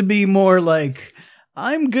seems to be more like,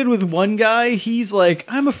 I'm good with one guy. He's like,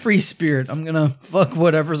 I'm a free spirit. I'm gonna fuck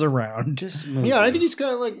whatever's around. Just move. yeah. I think he's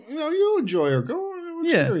kind of like, you enjoy her. Go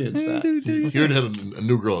experience that. he already had a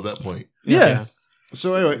new girl at that point. Yeah.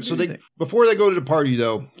 So anyway, so they before they go to the party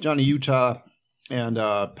though, Johnny Utah and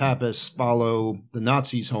Pappas follow the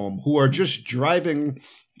Nazis home, who are just driving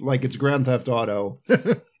like it's Grand Theft Auto.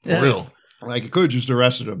 For real. Like it could have just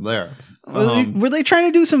arrested them there. Were they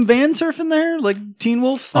trying to do some van surfing there, like Teen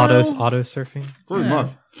Wolf style? Auto surfing. Pretty Yeah.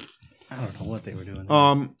 much. I don't know what they were doing.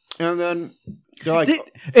 And then they're like,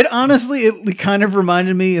 It honestly, it kind of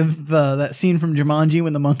reminded me of that scene from Jumanji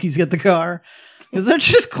when the monkeys get the car. Because they're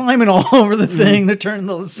just climbing all over the thing. They're turning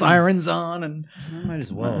the sirens on, and That might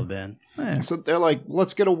as well have been. So they're like,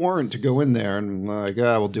 let's get a warrant to go in there. And like,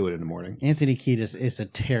 we'll do it in the morning. Anthony Kiedis is a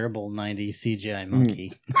terrible 90s CGI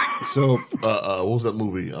monkey. So what was that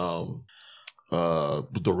movie?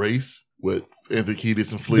 The Race with Anthony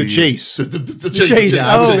Kiedis and Flea. The Chase. The Chase. Yeah,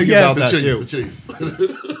 I was Oh, thinking yes. about that Chase, too. The Chase.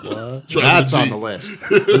 What? That's on the list.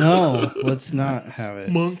 No, let's not have it.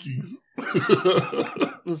 Monkeys.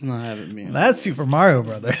 Let's not have it, man. that's Super Mario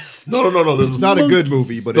Brothers. No. There's It's not a good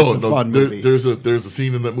movie, but it's a fun movie. There's a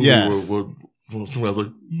scene in that movie Yeah. where somebody's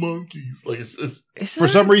like monkeys. Like it's For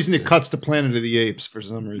some reason, it cuts to Planet of the Apes. For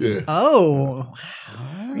some reason. yeah. Oh.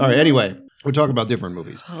 All right. Anyway, we're talking about different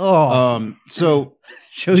movies. Oh. So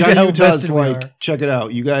Shows you Johnny how Utah's vested we like, are. check it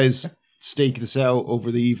out. You guys stake this out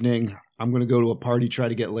over the evening. I'm going to go to a party, try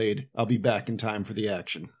to get laid. I'll be back in time for the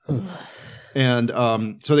action. And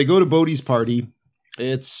so they go to Bodhi's party.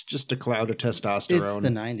 It's just a cloud of testosterone. It's the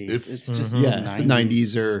 90s. It's- It's just yeah, the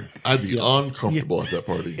 90s are. I'd be uncomfortable at that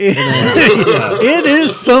party. It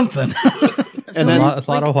is something. And then It's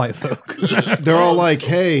a lot of white folk. they're all like,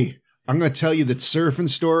 hey, I'm going to tell you the surfing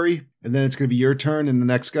story, and then it's going to be your turn. And the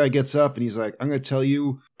next guy gets up, and he's like, I'm going to tell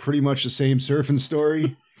you pretty much the same surfing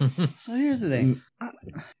story. So here's the thing.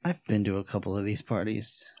 I've been to a couple of these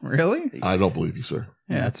parties. Really? I don't believe you, sir.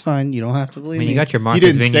 Yeah. That's fine. You don't have to I believe mean, you me. got your He Martha's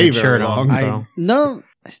didn't stay Vineyard very shirt on, long. so. No,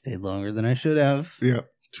 I stayed longer than I should have. Yeah.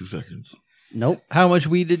 2 seconds. Nope, How much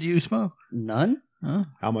weed did you smoke? none. Huh?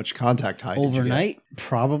 How much contact high did you get? Overnight,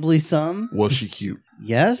 probably some. Was she cute?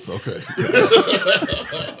 Yes. Okay.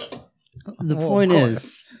 The Well, point of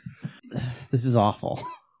is, this is awful.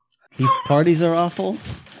 These parties are awful.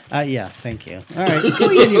 Yeah, thank you. All right,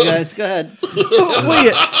 continue, guys. Go ahead.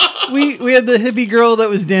 We had the hippie girl that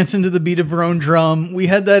was dancing to the beat of her own drum. We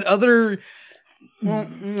had that other Well,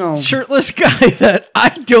 no, shirtless guy that I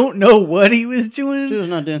don't know what he was doing. she was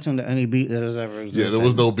not dancing to any beat that has ever existed. Yeah, there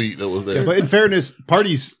was no beat that was there. But in fairness,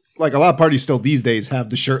 parties, like a lot of parties still these days, have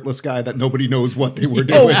the shirtless guy that nobody knows what they were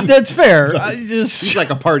Oh, doing. that's fair. I just He's like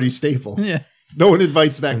a party staple. yeah. No one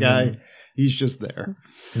invites that guy. He's just there.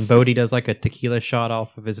 And Bodhi does like a tequila shot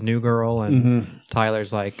off of his new girl, and Mm-hmm.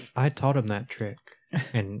 Tyler's like, I taught him that trick.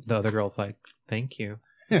 And the other girl's like, thank you.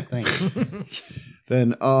 Thanks.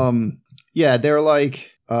 Then, yeah, they're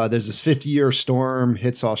like, there's this 50-year storm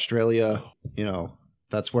hits Australia. You know,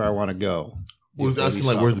 that's where I want to go. Well, he's asking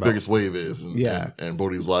like where the biggest wave is, and, Yeah. and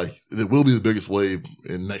Bodhi's like, it will be the biggest wave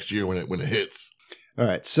in next year when it hits. All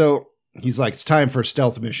right, so he's like, it's time for a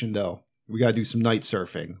stealth mission, though. We got to do some night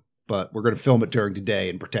surfing, but we're going to film it during the day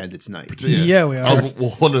and pretend it's night Yeah, we I are. was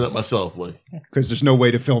wondering that myself. Like, because there's no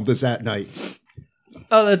way to film this at night.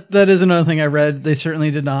 Oh, that is another thing I read. They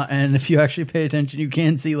certainly did not. And if you actually pay attention, you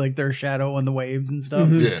can see like their shadow on the waves and stuff.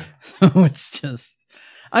 yeah, So it's just,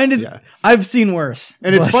 Yeah. I've seen worse.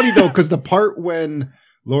 And it's but- funny though, because the part when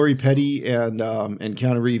Lori Petty and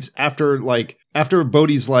Keanu Reeves, after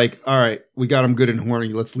Bodhi's like, all right, we got him good and horny,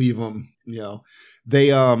 let's leave him. You know,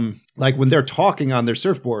 they like when they're talking on their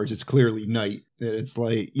surfboards, it's clearly night. It's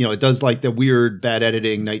like, you know, it does like the weird bad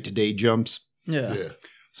editing night to day jumps. Yeah. yeah.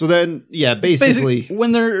 So then, yeah, basically,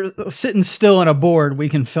 when they're sitting still on a board, we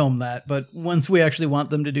can film that. But once we actually want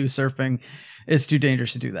them to do surfing, it's too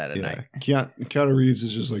dangerous to do that at night. Keanu Reeves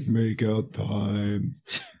is just like, make out times,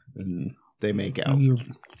 and they make out.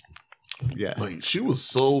 Yeah, Like she was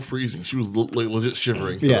so freezing. She was like legit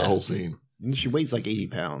shivering through Yeah. the whole scene. and she weighs like 80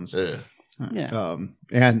 pounds. Yeah. Yeah.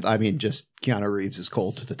 And I mean, just Keanu Reeves is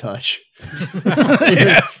cold to the touch.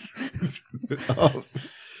 Yeah. Um,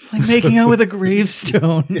 It's like making out with a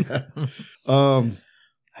gravestone. yeah.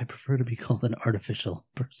 I prefer to be called an artificial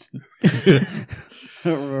person. I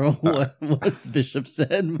don't remember what Bishop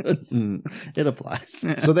said, but it applies.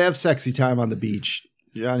 So they have sexy time on the beach.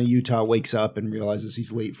 Johnny Utah wakes up and realizes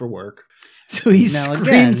he's late for work. So he Now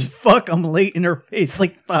screams, again- fuck, I'm late in her face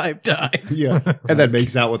like 5 times. Yeah, and then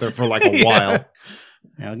makes out with her for like a while.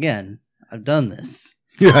 Now, again, I've done this.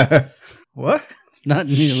 Yeah. What? It's not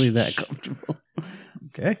nearly that comfortable.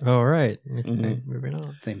 Okay. All right. Okay, Mhm. moving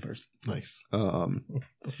on. Same person. Nice. All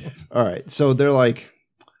right. So they're like,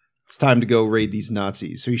 it's time to go raid these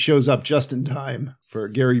Nazis. So he shows up just in time for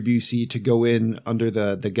Gary Busey to go in under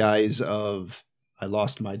the guise of, I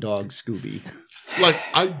lost my dog, Scooby. Like,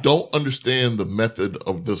 I don't understand the method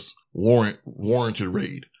of this warranted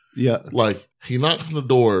raid. Yeah. Like, he knocks on the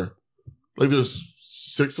door. Like, there's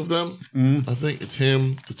 6 of them. Mhm. I think it's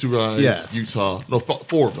him, the 2 guys, Yeah. Utah. No,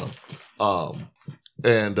 4 of them.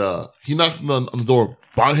 And he knocks on the door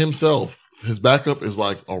by himself. His backup is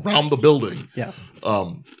like around the building. Yeah.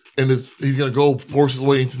 And he's gonna go force his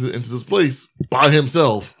way into this place by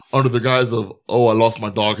himself. under the guise of, oh, I lost my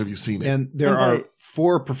dog. Have you seen it? And there And are by-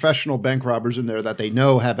 4 professional bank robbers in there that they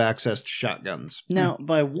know have access to shotguns. Now,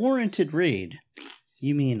 by warranted raid,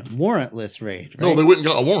 you mean warrantless raid, right? No, they went and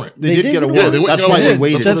got a warrant. They, They did get a did? Yeah, warrant. they went That's and got why a they warrant.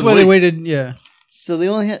 waited. That's for why the they wait. waited. Yeah. So they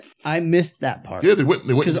only had. I missed that part. Yeah, they went.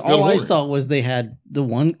 They went Because and got a all I warrant. saw was they had the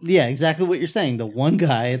one. Yeah, exactly what you're saying. The one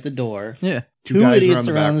guy at the door, Yeah. Two two guys idiots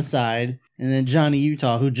around around the the side, and then Johnny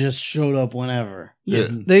Utah, who just showed up whenever. Yeah.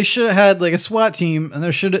 They should have had like a SWAT team, and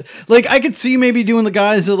there should have like I could see maybe doing the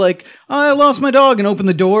guys that like, oh, I lost my dog, and open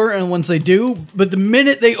the door, and once they do, but the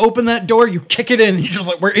minute they open that door, you kick it in, and you're just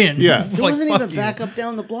like, we're in. Yeah. It's There like, wasn't fuck even you. backup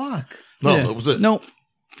down the block. No, Yeah. that was it. Nope.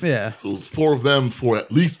 Yeah. So it was 4 of them for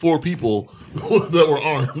at least 4 people that were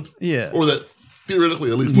armed, Yeah. or that theoretically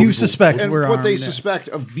at least 4 You people. suspect And we're what they armed, yeah. suspect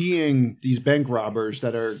of being these bank robbers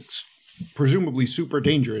that are presumably super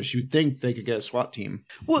dangerous, you'd think they could get a SWAT team.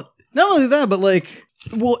 Well, not only that, but like,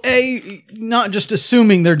 well, not just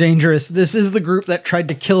assuming they're dangerous. This is the group that tried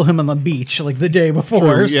to kill him on the beach like the day before,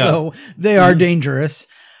 True, yeah. so they are dangerous.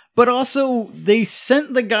 But also, they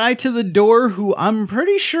sent the guy to the door who I'm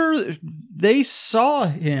pretty sure they saw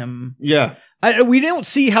him. Yeah. We don't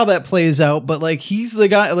see how that plays out, but like he's the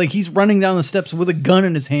guy, like he's running down the steps with a gun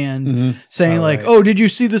in his hand, saying Oh, like, right. "Oh, did you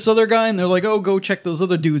see this other guy?" And they're like, "Oh, go check those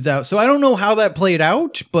other dudes out." So I don't know how that played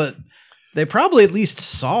out, but they probably at least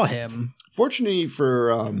saw him. Fortunately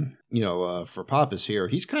for for Pappas here,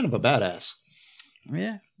 he's kind of a badass.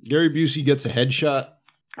 Yeah, Gary Busey gets a headshot.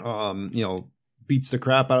 Beats the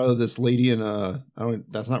crap out of this lady in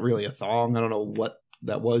that's not really a thong. I don't know what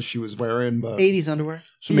that was she was wearing, but 80s underwear.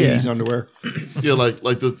 some Yeah. 80s underwear. Yeah,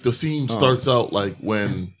 like the scene starts out like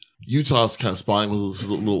when Utah's kind of spying with his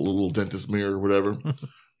little dentist mirror or whatever.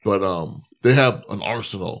 But they have an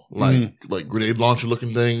arsenal, like grenade launcher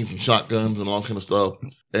looking things and shotguns and all that kind of stuff.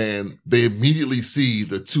 And they immediately see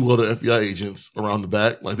the 2 other FBI agents around the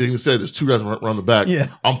back. Like they even said, there's 2 guys around the back. Yeah.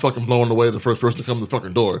 I'm fucking blowing away the first person to come to the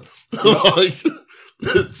fucking door. Like,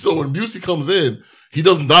 so when Busey comes in, he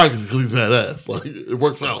doesn't die because he's badass. Like it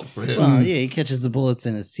works out for him. Well, yeah, he catches the bullets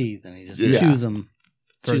in his teeth and he just Yeah. chews them.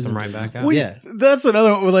 Throws them right back out. Well, Yeah. that's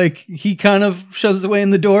another one where like he kind of shoves away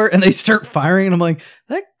in the door, and they start firing, and I'm like,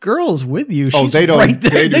 that girl's with you. She's They don't. right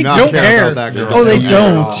there. They do not care about that girl. Oh, they They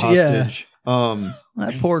don't. are a Yeah, hostage.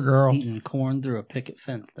 that poor girl. Eating corn through a picket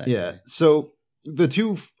fence. That Yeah. guy. So the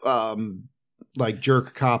 2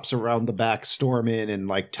 jerk cops around the back storm in and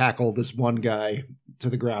like tackle this one guy to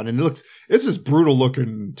the ground, and it's this brutal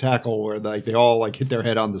looking tackle where like they all like hit their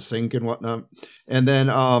head on the sink and whatnot. And then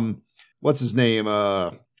what's his name?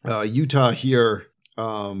 Utah here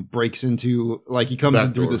breaks into like he comes Back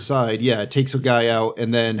in through door. the side, takes a guy out,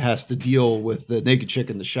 and then has to deal with the naked chick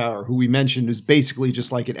in the shower, who we mentioned is basically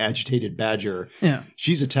just like an agitated badger. Yeah,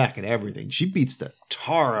 She's attacking everything. She beats the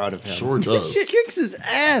tar out of him. Sure does. She kicks his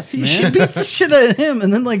ass, man. she beats the shit out of him,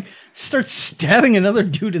 and then like starts stabbing another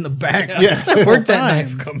dude in the back. Yeah. Where'd that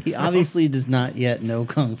knife come He obviously does not yet know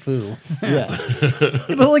kung fu. Yeah.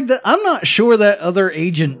 But like, I'm not sure that other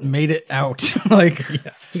agent made it out. Like,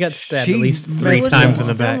 He got stabbed at Jeez, least man. 3 What times was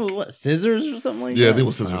in the back. What, scissors or something like Yeah, that? they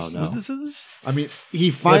were scissors. Oh, no. was this scissors? I mean, he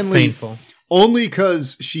Looked finally, painful. only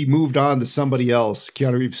because she moved on to somebody else,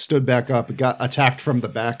 Keanu Reeves stood back up and got attacked from the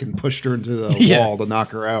back and pushed her into the Yeah. wall to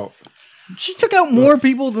knock her out. She took out more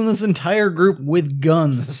people than this entire group with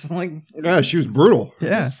guns. Like, Yeah, she was brutal.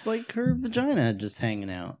 yeah. Just like her vagina just hanging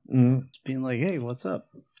out. Mhm. Just being like, hey, what's up?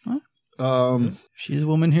 She's a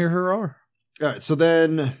woman, here her are. All right, so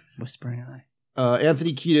then Whispering eye.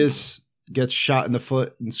 Anthony Kiedis gets shot in the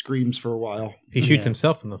foot and screams for a while. He shoots Yeah.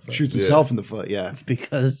 himself in the foot. Shoots himself in the foot, yeah.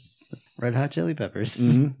 Because Red Hot Chili Peppers.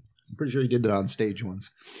 Mhm. Pretty sure he did that on stage once.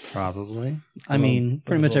 Probably. I Well, mean,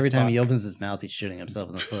 pretty his much every little time he sock. opens his mouth, he's shooting himself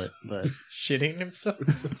in the foot. But Shitting himself.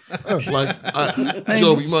 Like,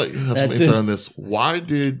 Joe, you might have some That insight too. on this. Why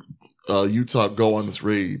did Utah go on this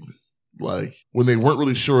raid? Like, when they weren't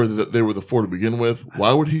really sure that they were the 4 to begin with,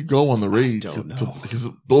 why would he go on the raid? don't know. Because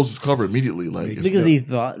it blows his cover immediately. Like, because he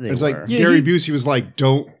thought they It's were. like Yeah, Gary he- Busey was like,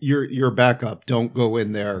 "Don't you're backup. Don't go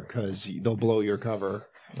in there because they'll blow your cover."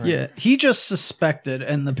 Right. Yeah, he just suspected,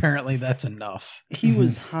 and apparently that's enough. He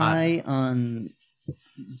was high on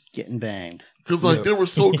getting banged. Because like they were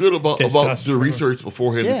so good about their Testosterone. research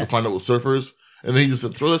beforehand Yeah. to find out with surfers, And then he just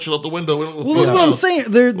said, throw that shit out the window. Well, that's what I'm saying.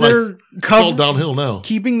 They're It's all downhill now.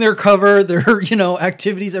 keeping their cover, their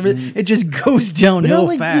activities, everything. It just goes downhill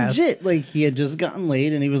like fast. legit, like he had just gotten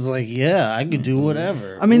laid and he was like, "Yeah, I could do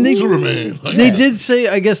whatever." I mean, Superman. they did say,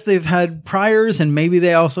 I guess they've had priors, and maybe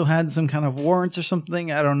they also had some kind of warrants or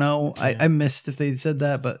something. I don't know. I missed if they said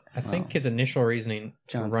that, but I think his initial reasoning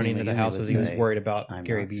for John running C. into the McGinley house would was he was say, worried about "I'm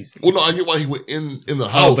Gary not Busey. Well, no, I get why he went in the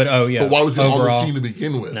house. but why was he on the overall- scene to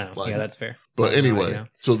begin with? No, Like, yeah, that's fair. But anyway, Yeah.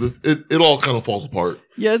 so it all kind of falls apart.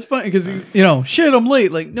 yeah, it's funny because shit, I'm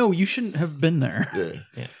late. Like, no, you shouldn't have been there.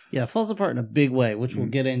 Yeah. yeah, it falls apart in a big way, which we'll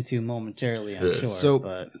get into momentarily, I'm Yeah. sure. So-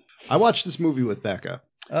 but I watched this movie with Becca,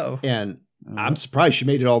 Oh, and I'm surprised she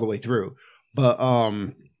made it all the way through. But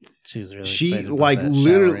she was really she excited about like that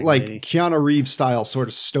literally showering like lady. Keanu Reeves style, sort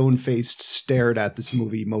of stone faced, stared at this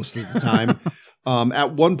movie most of the time.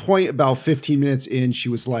 At one point, about 15 minutes in, she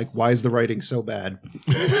was like, "Why is the writing so bad?"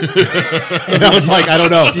 And I was like, "I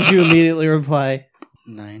don't know." Did you immediately reply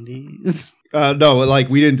 90s? No, like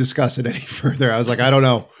we didn't discuss it any further. I was like, "I don't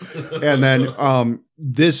know." And then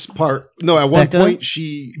this part, no, at one Becca? point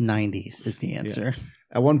she 90s is the answer.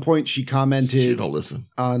 She commented don't listen.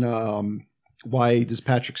 on why does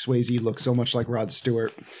Patrick Swayze look so much like Rod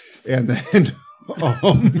Stewart, and then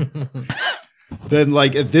then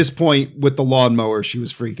like at this point with the lawnmower she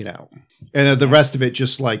was freaking out, and the rest of it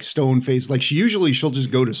just like stone faced. Like she'll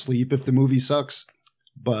just go to sleep if the movie sucks,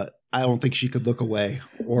 but I don't think she could look away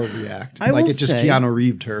or react. I Like will it just say- Keanu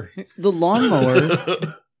Reeved her. The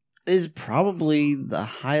lawnmower is probably the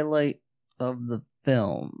highlight of the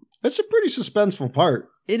film. That's a pretty suspenseful part.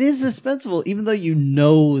 It is suspenseful, even though you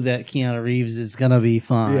know that Keanu Reeves is gonna be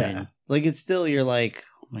fine. Yeah. Like it's still, you're like,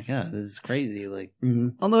 oh my god, this is crazy. Like,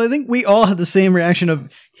 although I think we all had the same reaction of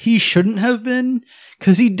he shouldn't have been,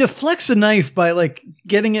 because he deflects a knife by like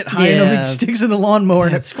getting it high enough Yeah. and sticks in the lawnmower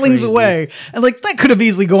and it That's flings crazy. away, and like that could have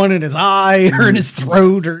easily gone in his eye or in his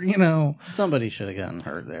throat or somebody should have gotten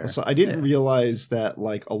hurt there. So I didn't realize that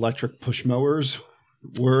like electric push mowers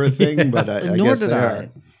were a thing, but I Nor guess did they I.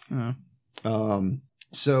 are.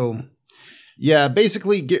 So yeah,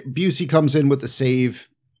 basically Busey comes in with the save,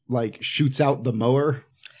 like shoots out the mower,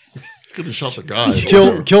 Could have shot the guy.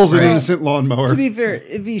 kills an Right. innocent lawnmower. To be fair,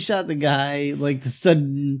 if he shot the guy, like the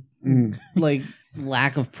sudden like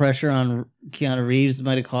lack of pressure on Keanu Reeves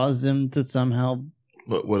might have caused him to somehow.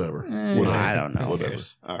 But whatever. I don't know. Whatever.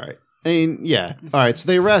 All right. I mean, yeah. All right. So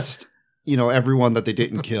they arrest, everyone that they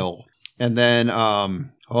didn't kill. And then,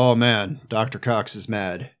 oh man, Dr. Cox is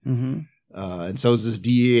mad. Mm-hmm. And so is this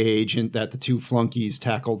DEA agent that the two flunkies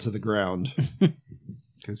tackled to the ground.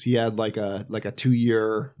 Because he had like a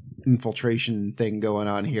 2-year infiltration thing going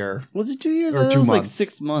on here. Was it 2 years? Or I thought 2 it was like months.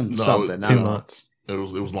 6 months. No, Something. I 2 don't know. months. It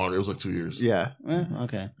was longer. It was like 2 years. Yeah.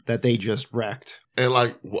 Okay. That they just wrecked. And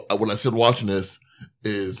like when I said watching this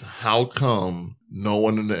is how come no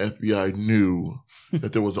one in the FBI knew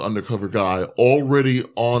that there was an undercover guy already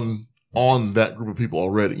on that group of people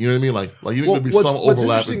already? You know what I mean? Like you think Well, there'd be what's- some what's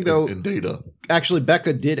overlap interesting, though- in data. Actually,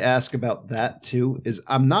 Becca did ask about that too. Is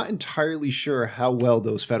I'm not entirely sure how well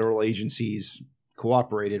those federal agencies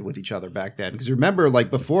cooperated with each other back then. Because remember, like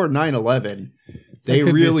before 9/11, they That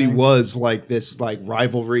could be a really thing. was like this like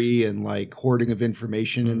rivalry and like hoarding of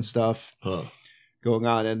information and stuff Huh. going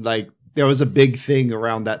on. And like there was a big thing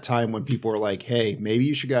around that time when people were like, "Hey, maybe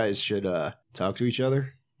you guys should talk to each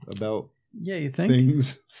other about Yeah, you think?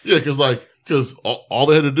 things." Yeah, because all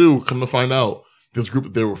they had to do, come to find out, this group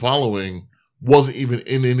that they were following wasn't even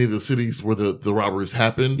in any of the cities where the robberies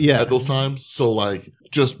happened Yeah. at those times. So like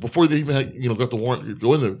just before they even had, got the warrant to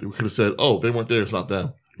go in there, they could have said, "Oh, they weren't there. It's not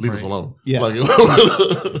them. Leave us Right. alone." Yeah. Like,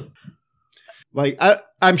 Like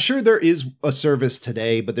I'm sure there is a service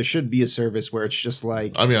today, but there should be a service where it's just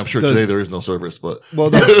like, I mean, I'm sure Does- today there is no service, but well,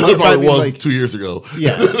 there that probably was like, 2 years ago.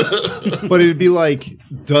 Yeah. but it'd be like,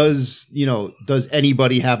 does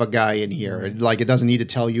anybody have a guy in here? And like, it doesn't need to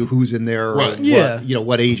tell you who's in there, or Right. what, Yeah.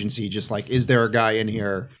 what agency. Just like, is there a guy in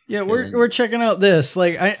here? Yeah, And- we're checking out this.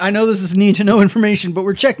 Like, I know this is need to know information, but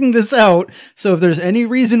we're checking this out. So if there's any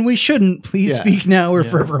reason we shouldn't, please Yeah. speak now or Yeah.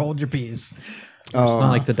 forever hold your peace. It's not Um,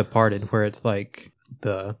 like The Departed, where it's like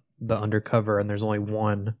the undercover and there's only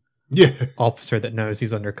one yeah, officer that knows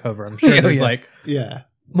he's undercover. I'm sure Yeah, there's yeah. like yeah.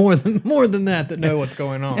 more than that know what's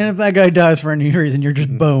going on. And if that guy dies for any reason, you're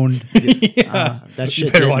just boned. yeah. That You shit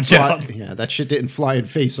better didn't watch fly. out. Yeah, that shit didn't fly in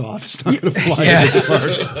Face Off. It's not going to fly Yeah. in this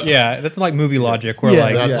part. Yeah, that's like movie logic where Yeah.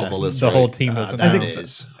 like That's Yeah. on the list. the right? whole team doesn't that know. think so.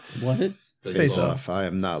 is What is? Face Off. I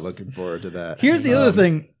am not looking forward to that. Here's the other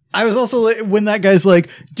thing. I was also like, when that guy's like,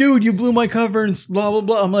 dude, you blew my cover and blah, blah,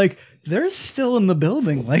 blah. I'm like, they're still in the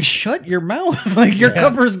building. Like, shut your mouth. Like, your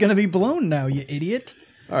cover is going to be blown now, you idiot.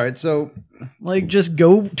 All right, so Like, just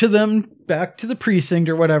go to them back to the precinct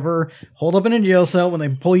or whatever, hold up in a jail cell. When they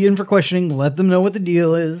pull you in for questioning, let them know what the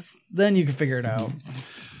deal is. Then you can figure it out.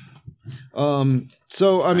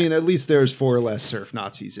 so I mean, at least there's 4 less surf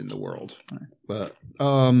Nazis in the world. But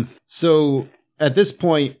so at this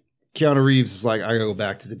point, Keanu Reeves is like, I gotta go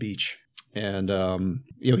back to the beach. And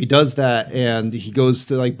he does that, and he goes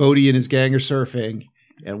to like Bodhi and his gang are surfing,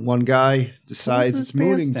 and one guy decides his it's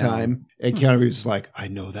mooning pants down. time, and Keanu Reeves is like, I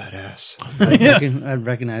know that ass. I'd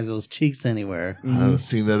recognize those cheeks anywhere. I haven't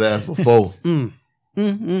seen that ass before. Somebody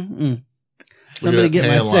that get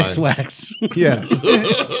my tan sex line. wax. Yeah.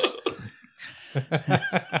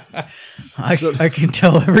 I can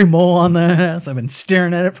tell every mole on that ass. I've been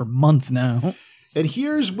staring at it for months now. And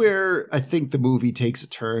here's where I think the movie takes a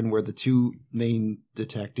turn, where the 2 main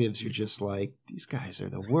detectives are just like, these guys are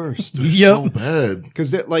the worst. They're Yep. so bad.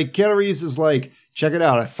 Because like Keanu Reeves is like, check it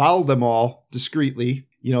out. I followed them all discreetly.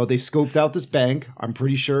 They scoped out this bank. I'm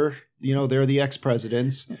pretty sure, they're the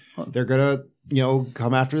ex-presidents. They're going to,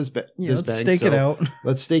 come after this bank. Let's stake it out.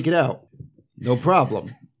 Let's stake it out. No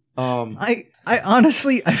problem. I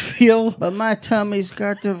honestly, I feel... But my tummy's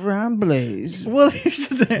got the rumblies. Well, here's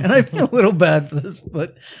the thing, and I feel a little bad for this,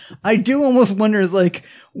 but I do almost wonder, is like,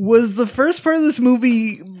 was the first part of this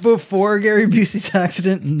movie before Gary Busey's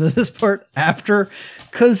accident and this part after?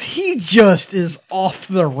 Because he just is off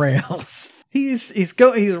the rails. He's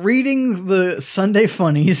reading the Sunday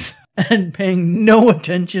funnies and paying no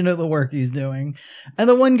attention to the work he's doing. And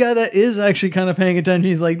the one guy that is actually kind of paying attention,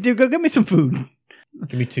 he's like, dude, go get me some food.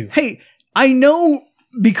 Give me 2. Hey, I know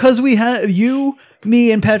because we had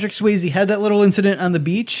me and Patrick Swayze had that little incident on the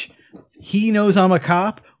beach. He knows I'm a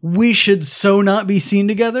cop. We should so not be seen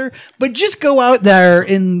together, but just go out there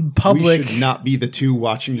in public. We should not be the 2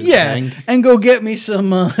 watching this yeah, bang. and go get me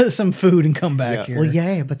some food and come back here. Well,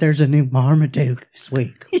 yeah, but there's a new Marmaduke this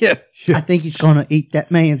week. Yeah. I think he's going to eat that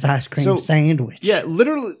man's ice cream So, sandwich. Yeah,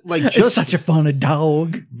 literally, like It's just such a fun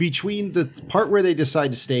dog. between the part where they decide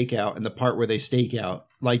to stake out and the part where they stake out,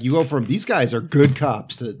 like you go from these guys are good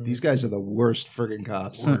cops to these guys are the worst friggin'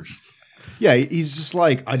 cops. Worst. Yeah, he's just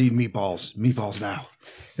like, I need meatballs now.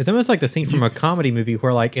 It's almost like the scene from a comedy movie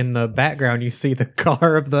where, like, in the background, you see the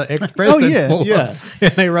car of the ex-presidents yeah, pull yeah. up,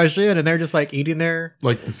 and they rush in, and they're just, like, eating their...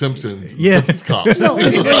 Like the Simpsons. Yeah. The Simpsons cops. No,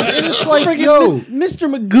 It's like, Friggin' yo,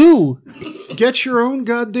 Mr. Magoo. get your own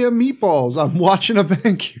goddamn meatballs. I'm watching a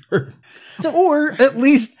bank here. So, or at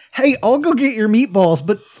least, hey, I'll go get your meatballs,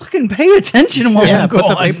 but fucking pay attention while Yeah, I'm put the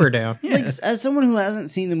gone. paper down. Yeah. Like, as someone who hasn't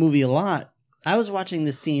seen the movie a lot, I was watching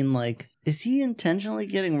this scene like, is he intentionally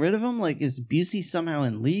getting rid of him? Like, is Busey somehow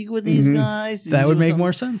in league with these guys? Is That he would doing make something-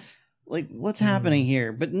 more sense. Like, what's happening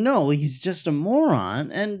here? But no, he's just a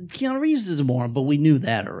moron. And Keanu Reeves is a moron, but we knew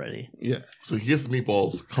that already. Yeah. So he gets the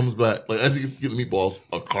meatballs, comes back. Like as he gets the meatballs,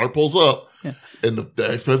 a car pulls up, Yeah. and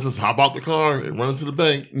the ex-presidents hop out the car and run into the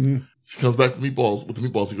bank. Mhm. He comes back to meatballs. With the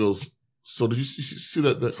meatballs, he goes, "So did you see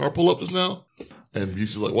that car pull up just now?" And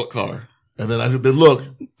Busey's like, "What car?" And then I said, "Then look,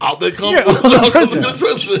 out they come." Yeah, Out the comes presidents. the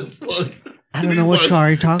presidents. Like, I don't know what car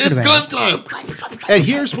you're talking It's about. gun time. And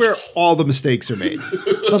here's where all the mistakes are made.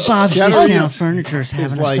 But Bob's Keanu Discount Reeves Furniture's It's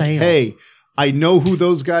having a like, sale. hey, I know who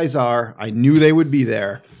those guys are. I knew they would be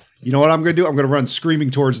there. You know what I'm going to do? I'm going to run screaming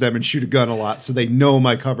towards them and shoot a gun a lot so they know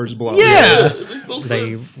my cover's blown. Yeah. It makes no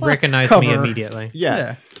They sense. recognize me cover. immediately.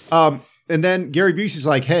 Yeah. And then Gary Busey's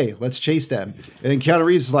like, hey, let's chase them. And then Keanu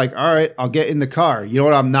Reeves is like, all right, I'll get in the car. You know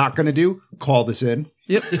what I'm not going to do? Call this in.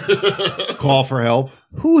 Yep. Call for help.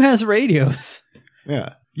 Who has radios?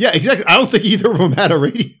 Yeah. Yeah, exactly. I don't think either of them had a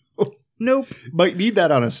radio. Nope. Might need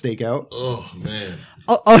that on a stakeout. Oh man.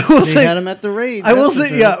 I will They say, had him at the raid. I will that's for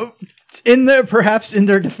say, sure. yeah. Perhaps in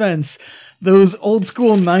their defense, those old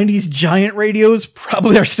school '90s giant radios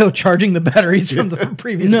probably are still charging the batteries from the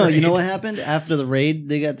previous. No, raid. you know what happened? After the raid,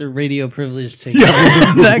 they got their radio privilege taken. Yeah,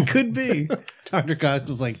 that could be. Dr. Cox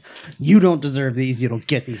was like, you don't deserve these. You don't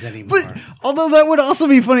get these anymore. But although that would also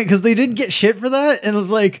be funny because they did get shit for that, and it was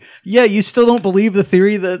like, yeah, you still don't believe the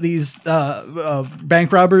theory that these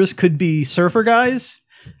bank robbers could be surfer guys,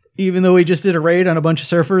 even though we just did a raid on a bunch of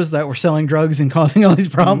surfers that were selling drugs and causing all these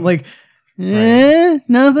problems. Like,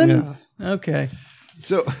 nothing. Yeah. Okay.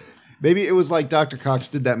 So maybe it was like Dr. Cox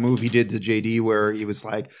did that move he did to JD where he was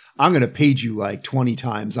like, I'm going to page you like 20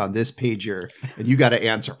 times on this pager and you got to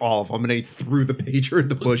answer all of them. And he threw the pager in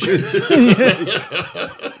the bushes.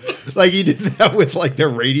 Like he did that with like their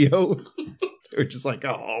radio. They were just like,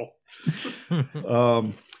 oh.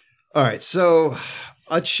 All right. So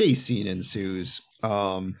a chase scene ensues.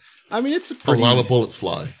 I mean, it's a A pretty, lot of bullets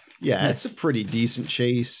fly. yeah, it's a pretty decent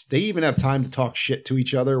chase. They even have time to talk shit to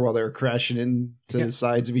each other while they're crashing into the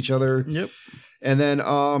sides of each other. Yep. And then,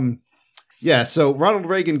 so Ronald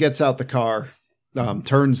Reagan gets out the car,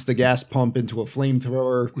 turns the gas pump into a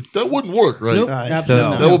flamethrower. That wouldn't work, right? Nope, absolutely no.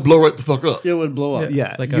 not. That would blow right the fuck up. It would blow up. Yeah,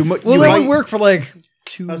 It's like you a- mu- Well, you that might- would work for like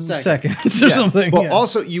 2 A second. seconds or Yeah, something. But yeah.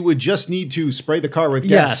 also, you would just need to spray the car with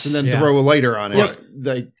Yes. gas and then Yeah. throw a lighter on it. Right.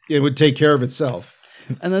 Like, it would take care of itself.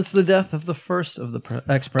 And that's the death of the first of the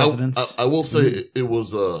ex-presidents. I will say it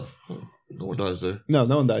was no one dies there. No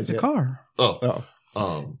one dies the yet. it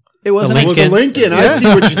Oh, wasn't it was a Lincoln. I Yeah. see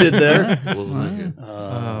what you did there. It wasn't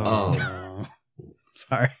Lincoln.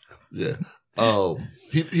 Sorry. Yeah.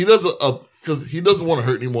 He doesn't because he doesn't want to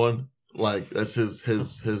hurt anyone. Like that's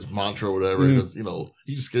his mantra or whatever. Mm.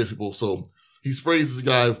 He just scares people. So he sprays this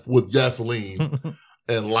guy with gasoline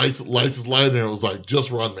and lights his lighter and it was like,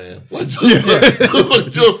 just run, man. Like it was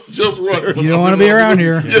like just run. You don't want to be around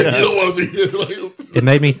here. Yeah, you don't want to be here. Like, It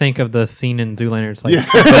made me think of the scene in Zoolander. It's like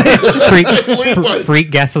Gasoline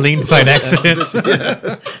freak gasoline fight accident.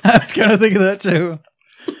 I was kind of thinking that too.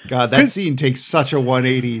 God, that scene takes such a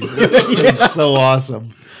 180s. It's so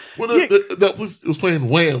awesome. well, that was playing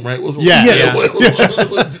Wham, right? Was Yeah.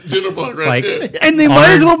 Jitterbug, right? like- Yeah. And they might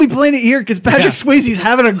as well be playing it here because Patrick Swayze's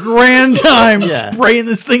having a grand time Yeah. spraying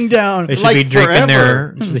this thing down. They should Like be drinking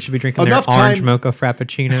forever. their. They should be drinking Enough their orange time- mocha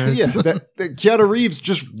frappuccinos. Yeah, that Keanu Reeves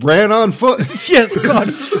just ran on foot. Yes, God.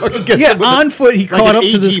 Gets Yeah, him with on foot, he like caught an up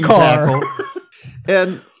to this A-team car. tackle.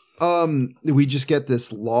 And we just get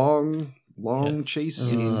this long Yes. chase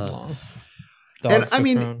scene. Dogs And I are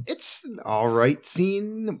mean, thrown. it's an all right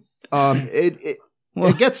scene.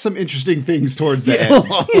 It gets some interesting things towards the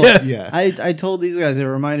end. Yeah. I told these guys it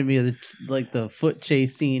reminded me of the foot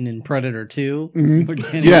chase scene in Predator 2. Mhm. where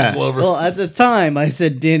Danny- Yeah. Glover. Well, at the time, I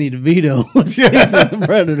said Danny DeVito was Yeah. chasing the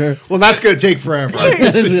Predator. Well, that's going to take forever. I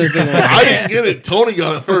didn't get it. Tony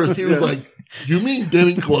got it first. He was like, "You mean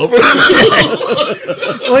Danny Glover?"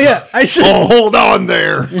 Well, yeah, I said, Oh, hold on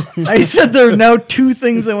there. I said there are now 2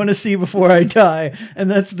 things I want to see before I die, and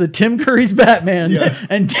that's the Tim Curry's Batman Yeah.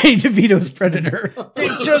 and Danny DeVito's Predator. They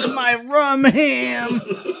took my rum ham.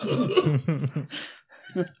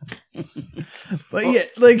 But yeah,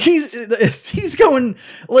 like he's going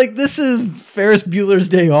like this is Ferris Bueller's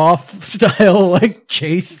Day Off style, like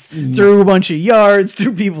chase through a bunch of yards,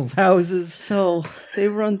 through people's houses. So they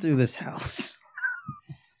run through this house,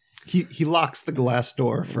 He locks the glass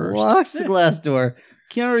door first. locks the glass door.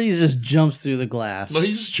 Keanu Reeves just jumps through the glass. No,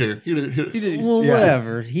 he just chair. He did. Well, Yeah.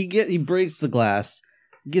 whatever. He breaks the glass,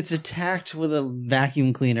 gets attacked with a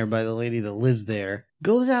vacuum cleaner by the lady that lives there,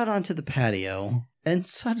 goes out onto the patio, and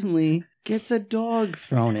suddenly gets a dog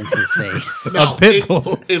thrown in his face. Now, A pit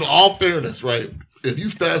bull. in all fairness, right? If you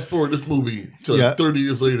fast forward this movie to Yeah. 30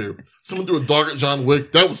 years later, someone do a dog at John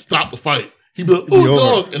Wick, that would stop the fight. He'd be like, Be "Oh,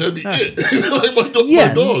 over. dog," and that'd be it. Like, my dog, Yes,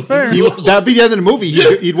 my dog. fair. That'd be the end of the movie.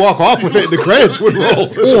 He'd walk off with it and the credits would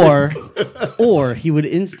roll. or he would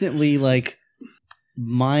instantly like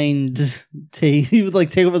he would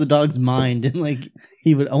like take over the dog's mind and like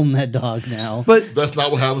he would own that dog now. But That's not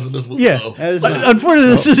what happens in this movie. yeah, though. That is but not- unfortunately,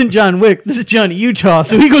 this isn't John Wick. This is Johnny Utah,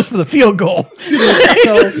 so he goes for the field goal.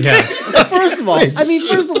 so Yeah. first of all,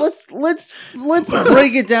 let's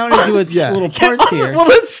break it down into its Yeah. little parts here. Well,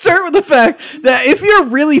 let's start with the fact that if you're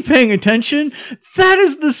really paying attention, that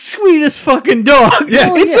is the sweetest fucking dog. Yeah.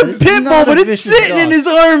 Oh, It's yeah, a this is pit bull, not a but it's vicious sitting in dog. his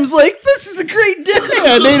arms like, this is a great day.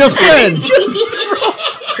 I made a friend.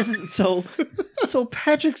 So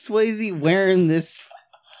Patrick Swayze wearing this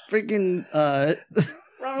freaking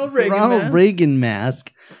Ronald Ronald Reagan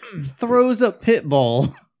mask throws a pit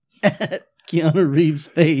bull at Keanu Reeves'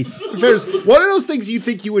 face. There's one of those things you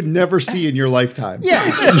think you would never see in your lifetime. Yeah,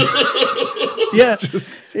 Yeah.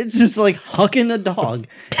 it's just like hucking a dog.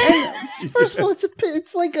 And first of all,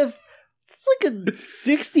 it's like a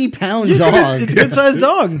 60-pound dog. It's a good sized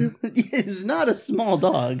dog. It's not a small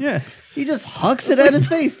dog. Yeah. He just hucks it at his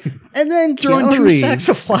face, and then Throwing Keanu 2 Reeves, sacks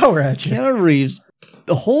of flour at you. Keanu Reeves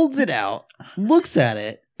holds it out, looks at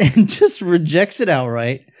it, and just rejects it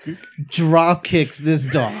outright. Drop kicks this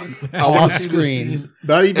dog I want off to see this screen. scene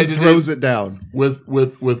Not even And throws it down. with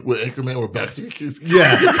Anchorman or Baxter Kids.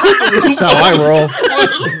 Yeah. That's how I roll.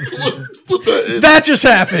 Put that in. That just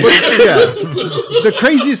happened. Yeah. The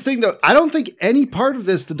craziest thing, though, I don't think any part of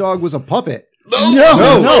this, the dog was a puppet.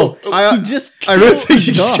 No. He just I really kills think the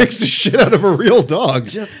he just dog. kicks the shit out of a real dog.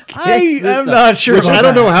 Just kicks I this am dog. not sure Which about I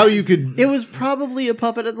don't know that. how you could. It was probably a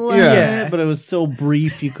puppet at the last Yeah. minute, but it was so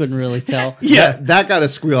brief you couldn't really tell. Yeah. That got a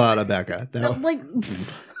squeal out of Becca. That- Like,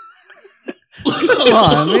 come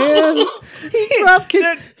on, man. He drop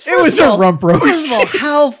kicked. It was a rump roast. First of all,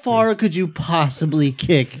 how far could you possibly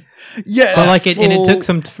kick? Yeah. But like and it full- took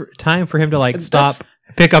some time for him to like stop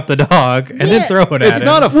pick up the dog and then throw it at It's him.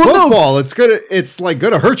 not a football. It's like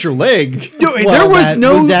gonna hurt your leg. No, there was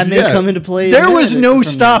no. Would that may come into play. There in was that no from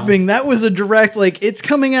stopping. That was a direct, like, it's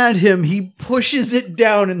coming at him. He pushes it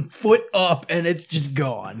down and foot up, and it's just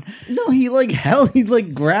gone. No, he like held. He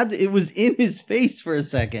like grabbed it. It was in his face for a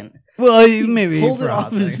second. Well, maybe Pulled for it a off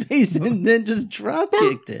hot his second. face and then just drop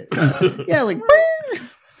kicked it. Yeah, like.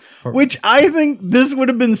 Which I think this would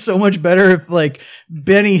have been so much better if, like,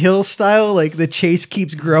 Benny Hill style, like, the chase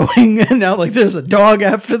keeps growing and now, like, there's a dog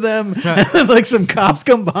after them and then, like, some cops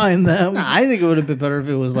come behind them. Nah, I think it would have been better if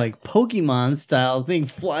it was like Pokemon style thing,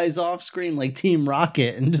 flies off screen like Team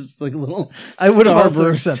Rocket and just like little. I would have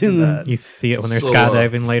also starbursts accepted in the- that. You see it when they're So,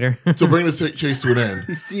 skydiving later. To bring this chase to an end,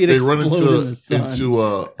 You see it they explode run in the sun. into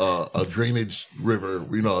a drainage river.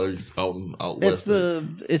 You know, it's out It's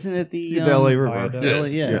west. isn't it the The LA River.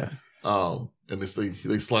 Yeah. And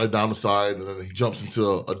they slide down the side, and then he jumps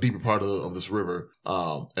into a deeper part of this river.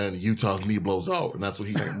 And Utah's knee blows out, and that's what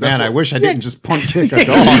he. Man, I wish I didn't just punch kick a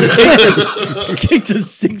dog. He kicked a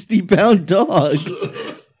 60-pound dog.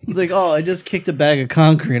 It's like, oh, I just kicked a bag of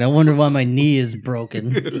concrete. I wonder why my knee is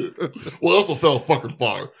broken. Well, it also fell fucking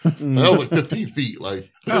far. And that was like 15 feet. Like,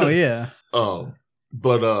 Oh, yeah.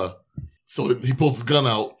 so he pulls his gun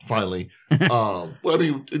out finally. Well, I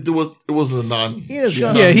mean, it wasn't a non. He had his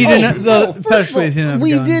gun Yeah, out. he didn't have the first Patrick of all, Swayze didn't have a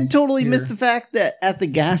we gun did totally here. miss the fact that at the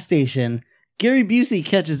gas station, Gary Busey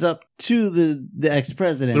catches up to the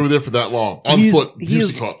ex-president. They were there for that long. On He's- foot,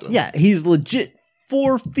 he's- Busey caught them. Yeah, he's legit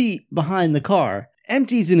 4 feet behind the car,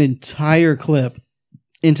 empties an entire clip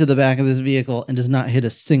into the back of this vehicle, and does not hit a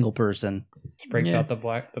single person. Just breaks Yeah. out the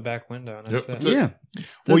back window. And Yep, that's that's it.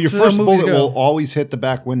 it. Well, your That's where first the movies bullet go. will always hit the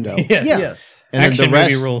back window. Yes. Yeah. And then Action the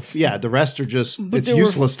rest, movie rules. Yeah, the rest are just, But it's there were-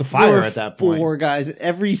 useless to there fire were at that point. 4 guys.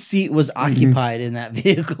 Every seat was occupied in that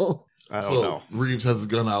vehicle. I don't So know. Reeves has his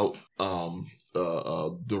gun out.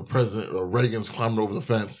 The president Reagan's climbing over the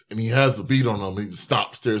fence, and he has a beat on him. He just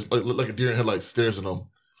stops, stares like a deer in headlights, stares at him.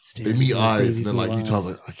 They meet eyes, and then like Utah's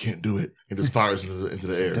like, I can't do it, and just fires into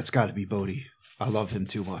the air. That's got to be Bodhi. I love him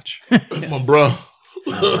too much. That's my bruh.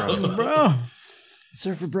 Bro.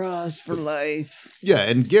 Surfer bras for life. Yeah,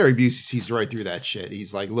 and Gary Busey sees right through that shit.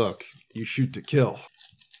 He's like, look, you shoot to kill.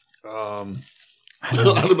 I'd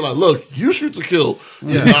have been like, look, you shoot to kill.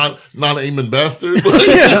 Yeah. You non-aiming bastard.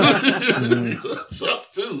 Shots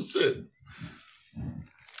too, shit.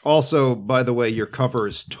 Also, by the way, your cover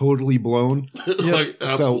is totally blown. Like, So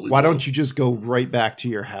absolutely why not. don't you just go right back to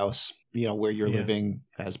your house, you know, where you're Yeah. living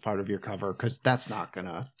as part of your cover? Because that's not going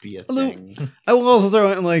to be a Although- thing. I will also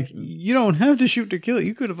throw in, like, you don't have to shoot to kill.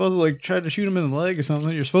 You could have also, like, tried to shoot him in the leg or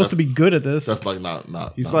something. You're supposed to be good at this. That's like not.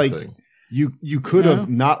 He's not like- a thing. You could No. have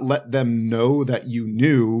not let them know that you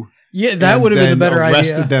knew. Yeah, that and would have been the then better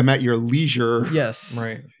arrested idea. them at your leisure. Yes.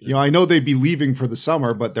 Right. You know, I know they'd be leaving for the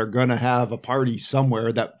summer, but they're gonna have a party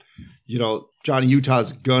somewhere that, you know, Johnny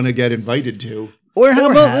Utah's gonna get invited to. Or how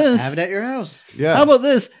Or about have, this? Have it at your house. Yeah. How about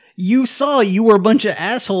this? You saw you were a bunch of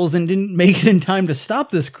assholes and didn't make it in time to stop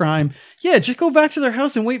this crime. Yeah, just go back to their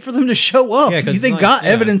house and wait for them to show up. Yeah, 'cause they like- got yeah.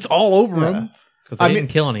 evidence all over Yeah. them. Because they I didn't mean,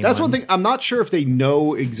 kill anyone. That's one thing. I'm not sure if they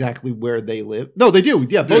know exactly where they live. No, they do.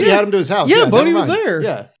 Yeah, Bodhi Yeah. had him to his house. Yeah, Bodhi never was mind. there.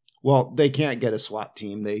 Yeah. Well, they can't get a SWAT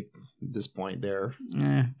team. At this point, they're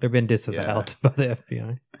They've been disavowed by the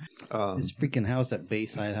FBI. His freaking house at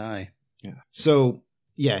Bayside High. yeah. So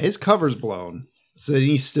yeah, his cover's blown. So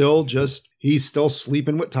he's still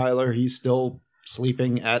sleeping with Tyler. He's still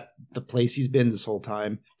sleeping at the place he's been this whole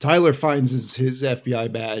time. Tyler finds his FBI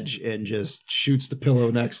badge and just shoots the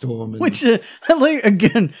pillow next to him. And, Which, like,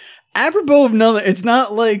 again, apropos of nothing, it's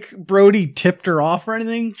not like Brody tipped her off or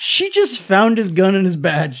anything. She just found his gun and his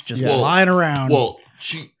badge just Yeah. lying around. Well,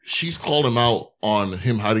 she's called him out on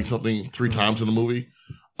him hiding something 3 times in the movie.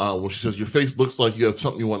 When she says, your face looks like you have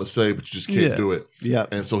something you want to say, but you just can't Yeah. do it. yeah,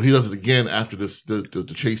 And so he does it again after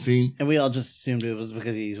the chase scene. And we all just assumed it was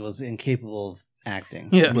because he was incapable of acting.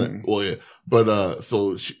 yeah. But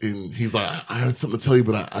so he's like, I had something to tell you,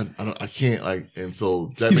 but I can't. Like, and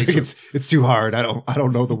so that he's makes like, her, it's too hard. I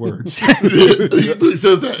don't know the words. he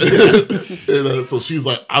says that. And so she's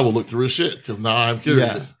like, I will look through his shit because now I'm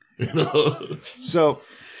curious. You know? So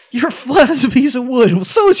You're flat as a piece of wood. Well,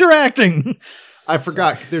 so is your acting. I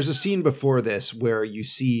forgot. There's a scene before this where you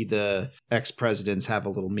see the ex-presidents have a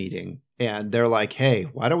little meeting, and they're like, "Hey,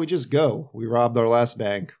 why don't we just go? We robbed our last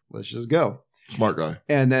bank. Let's just go." Smart guy.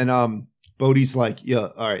 And then Bodhi's like, "Yeah,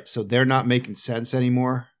 all right. So they're not making sense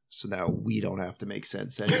anymore. So now we don't have to make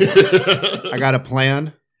sense anymore. I got a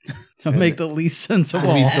plan." To make the least sense of I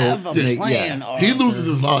all. mean, Have a Yeah. plan. He loses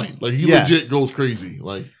his mind. Like he Yeah. legit goes crazy.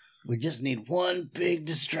 Like We just need one big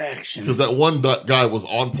distraction. Because that one guy was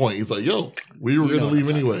on point. He's like, yo, we were You going know to leave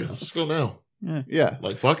what I'm anyway. talking Let's just go now. Yeah.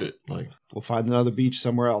 Like, fuck it. Like, We'll find another beach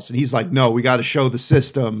somewhere else. And he's like, no, we got to show the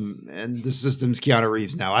system. And the system's Keanu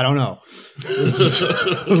Reeves now. I don't know.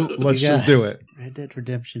 Let's just do it. Red Dead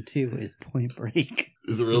Redemption 2 is Point Break.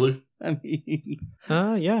 is it really? I mean,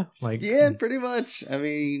 Yeah. Like yeah, pretty much. I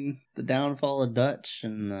mean, the downfall of Dutch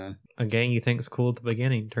and a gang you think is cool at the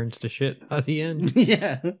beginning turns to shit at the end.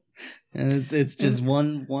 yeah, and it's just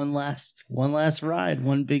one last ride,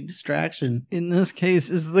 one big distraction. In this case,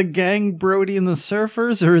 is the gang Brody and the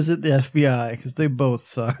Surfers, or is it the FBI? Because they both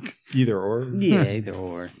suck. Either or. Yeah, either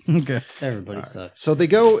or. Okay. Everybody sucks. So they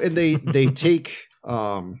go and they take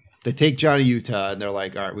Johnny Utah and they're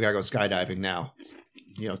like, all right, we got to go skydiving now.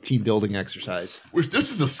 Team building exercise. Which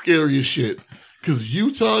this is the scariest shit. Because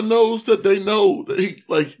Utah knows that they know that he,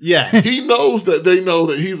 like, Yeah. he knows that they know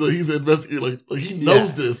that he's an investigator. Like he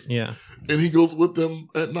knows this. Yeah. And he goes with them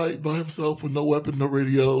at night by himself with no weapon, no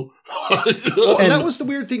radio. Well, and that was the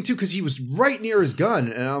weird thing, too, because he was right near his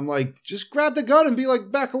gun. And I'm like, just grab the gun and be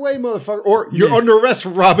like, back away, motherfucker. Or you're under arrest for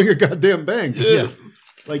robbing a goddamn bank. Yeah.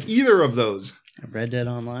 Like either of those. Red Dead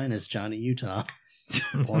Online is Johnny Utah.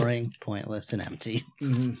 Boring, pointless, and empty.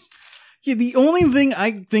 Yeah, the only thing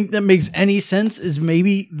I think that makes any sense is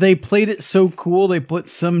maybe they played it so cool they put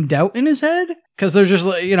some doubt in his head. Because they're just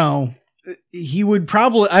like, he would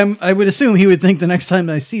probably, I would assume he would think the next time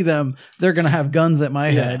I see them, they're going to have guns at my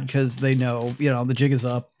head because they know, the jig is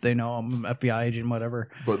up. They know I'm an FBI agent, whatever.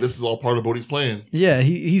 But this is all part of what he's playing. Yeah,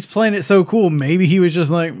 he's playing it so cool. Maybe he was just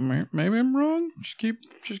like, maybe I'm wrong.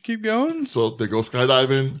 Just keep going. So they go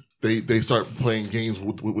skydiving. They start playing games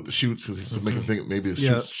with the chutes because he's making think maybe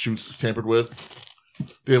the chutes tampered with.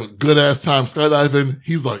 They have a good ass time skydiving.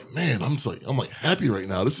 He's like, man, I'm like happy right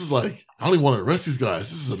now. This is like, I don't even want to arrest these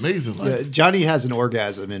guys. This is amazing. Like, Johnny has an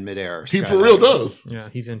orgasm in midair. he for real does. Yeah,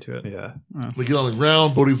 he's into it. Yeah. We get on the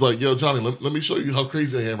ground. Bodhi's like, yo, Johnny, let me show you how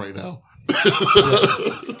crazy I am right now.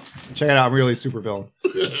 Check it out. I'm really a super villain.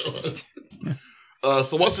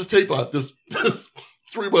 So watch this tape out. This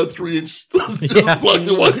 3x3 inch Yeah. black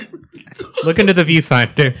and white. Look into the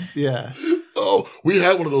viewfinder. Yeah. Oh, we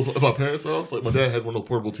had one of those at my parents' house. Like my dad had one of those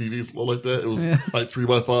portable TVs, like that. It was like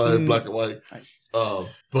 3x5, black and white. Nice.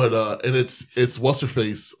 And it's what's her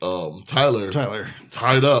face, Tyler,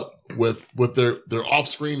 tied up with their off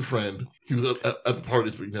screen friend. He was at the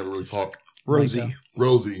parties, but he never really talked. Rosie,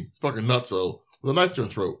 fucking nutso, with a knife to her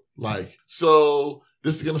throat. Like, so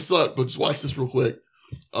this is gonna suck, but just watch this real quick.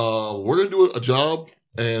 We're gonna do a job,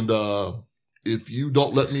 and if you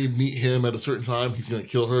don't let me meet him at a certain time, he's gonna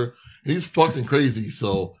kill her. And he's fucking crazy,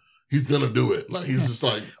 so he's gonna do it. Like he's just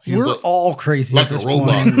like We're all crazy like at this a robot.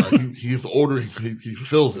 point. Like he has an order, he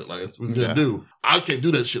fulfills it. Like that's what he's gonna do. I can't do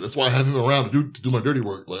that shit. That's why I have him around to do my dirty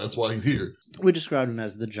work. Like that's why he's here. We described him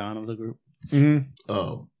as the John of the group.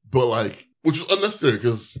 But like, which was unnecessary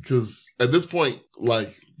because at this point,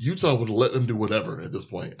 like Utah would let them do whatever. At this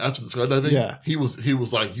point, after the skydiving, he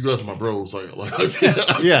was like, "You guys are my bros." Like I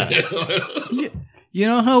can't. You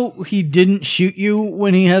know how he didn't shoot you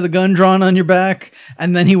when he had the gun drawn on your back,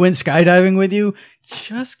 and then he went skydiving with you?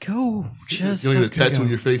 Just go. Just you need a fucking tattoo go. on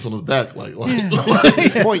your face on his back. Like At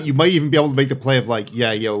this point, you might even be able to make the play of like,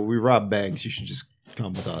 yeah, yo, we robbed banks. You should just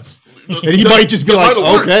come with us. And he might just be like,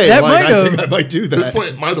 okay, That like, might I have. think I might do At this that. point,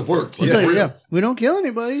 it might have worked. Like, He's like, yeah. we don't kill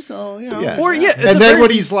anybody, so Yeah. Or at the And then very- when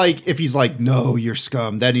he's like, if he's like, no, you're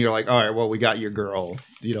scum, then you're like, all right, well, we got your girl,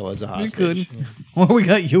 as a we hostage. could. Or we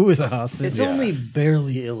got you as a hostage. It's only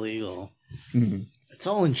barely illegal. Mhm. It's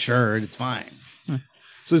all insured. It's fine.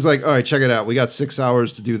 So he's like, all right, check it out. We got 6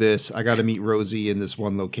 hours to do this. I got to meet Rosie in this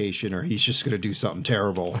one location, or he's just going to do something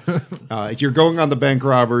terrible. You're going on the bank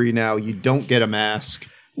robbery now. You don't get a mask.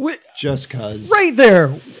 Just cause. Right there.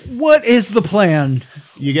 What is the plan?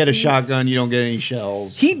 You get a shotgun. You don't get any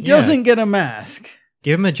shells. He doesn't get a mask.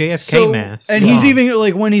 Give him a JFK mask. And he's even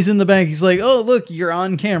like, when he's in the bank, he's like, oh, look, you're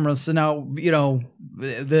on camera. So now,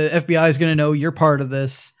 the FBI is going to know you're part of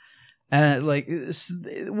this. And like,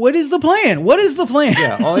 what is the plan? What is the plan?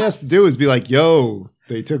 Yeah, all he has to do is be like, yo,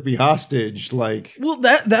 they took me hostage. Like, Well,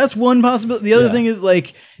 that's one possibility. The other thing is,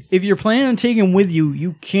 like, if you're planning on taking him with you,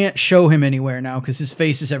 you can't show him anywhere now because his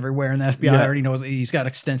face is everywhere, and the FBI already knows he's got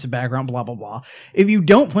extensive background, blah, blah, blah. If you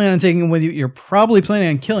don't plan on taking him with you, you're probably planning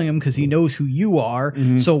on killing him because he knows who you are.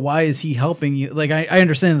 So why is he helping you? Like, I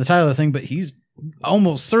understand the Tyler thing, but he's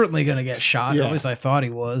almost certainly going to get shot. At least I thought he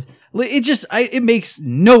was. It makes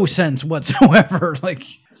no sense whatsoever. Like,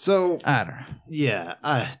 so I don't know.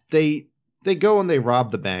 Yeah, they go and they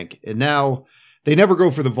rob the bank, and now they never go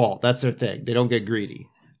for the vault. That's their thing. They don't get greedy.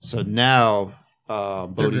 So now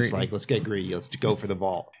Bodhi's greedy. like, let's get greedy. Let's go for the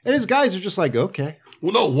vault. And his guys are just like, okay.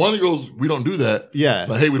 Well, no, one goes, we don't do that. Yeah.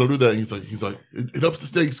 Like, hey, we don't do that. And he's like, it ups the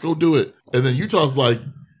stakes. Go do it. And then Utah's like,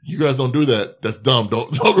 you guys don't do that. That's dumb.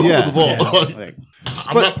 Don't go for the vault. Yeah. Like,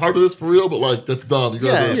 I'm not part of this for real, but like, that's dumb. You guys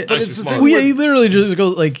Yeah, are but actually it's the smart. thing Well, yeah, he literally just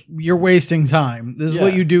goes like, "You're wasting time. This is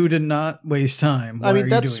what Yeah. you do to not waste time. Why I mean, are you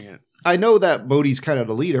that's- doing it?" I know that Bodhi's kind of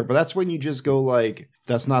the leader, but that's when you just go like,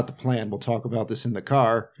 that's not the plan. We'll talk about this in the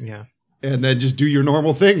car. Yeah. And then just do your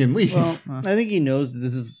normal thing and leave. Well, I think he knows that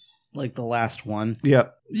this is like the last one. yeah. So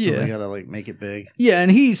Yeah, they gotta like make it big. yeah, and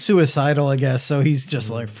he's suicidal, I guess. So he's just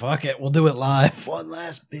like, "Fuck it, we'll do it live." One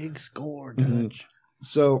last big score, Mhm. Dutch.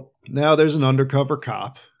 So now there's an undercover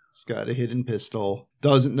cop. He's got a hidden pistol.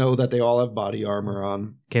 Doesn't know that they all have body armor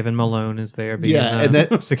on. Kevin Malone is there being Yeah, a and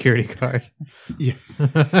that- security guard. Yeah.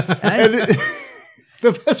 And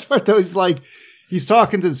the best part though is like, he's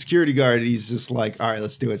talking to the security guard and he's just like, all right,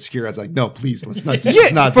 let's do it. Security guard's like, no, please, let's not. This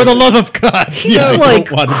is not for the do love of God, he's Yeah, I like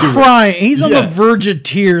don't wanna do it. crying. He's on Yeah. the verge of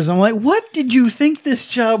tears. I'm like, "What did you think this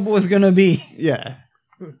job was gonna be?" it. Yeah.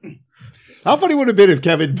 How funny would it have been if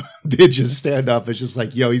Kevin did just stand up and just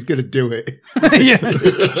like, yo, he's gonna do it. Yeah.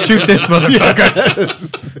 Shoot this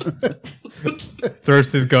motherfucker. Yeah.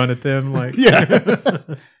 Throws his gun at them like Yeah.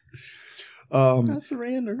 That's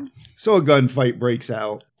random. So a gunfight breaks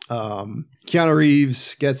out. Keanu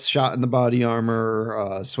Reeves gets shot in the body armor.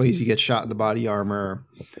 Swayze gets shot in the body armor.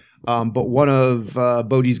 But one of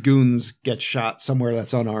Bodhi's goons gets shot somewhere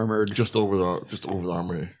that's unarmored. just over the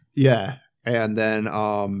armory. Yeah. And then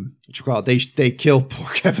what you call it? They kill poor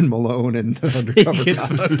Kevin Malone and the undercover gets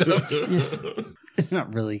cop. It's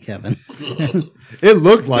not really Kevin. It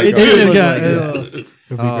looked like It him. did, It yeah, looked like it. It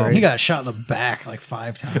would be great. He got shot in the back like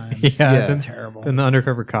 5 times. Yeah, Yeah. then, Terrible. then the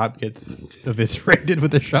undercover cop gets eviscerated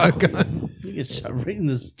with a shotgun. You get shot right in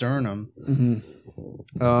the sternum.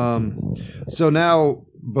 So now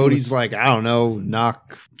Bodhi's like, I don't know,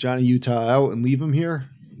 knock Johnny Utah out and leave him here?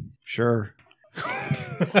 Sure.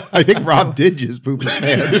 I think Rob did just poop his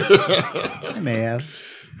pants. I may have.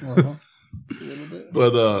 Well, a little bit.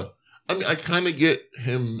 But I mean, I kind of get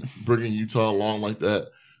him bringing Utah along like that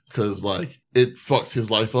because like it fucks his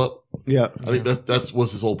life up. Yeah. I think that's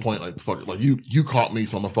what's his whole point. Like, fuck it, like you caught me,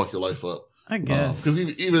 so I'm gonna fuck your life up. I guess. Because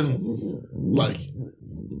even like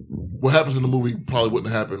what happens in the movie probably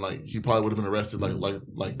wouldn't happen. Like he probably would have been arrested,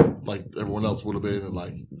 like everyone else would have been, and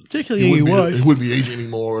like Particularly you was. he wouldn't be agent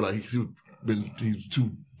anymore. Like he's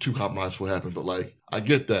too compromised for what happened. But like I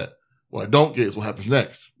get that. What I don't get is what happens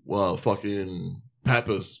next. Well, fucking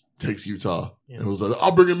Pappas takes Utah and was like,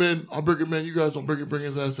 I'll bring him in. You guys don't bring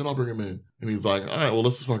his ass in. I'll bring him in. And he's like, all right, well,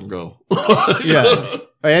 let's just fucking go. Yeah.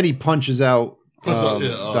 And he punches out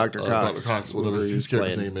Dr. Cox. Dr. Cox, whatever whoever his he's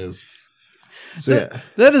character's playing. name is. So yeah.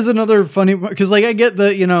 That is another funny because, like, I get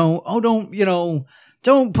the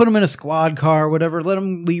don't put him in a squad car or whatever. Let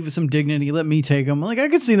him leave with some dignity. Let me take him. Like, I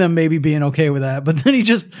could see them maybe being okay with that, but then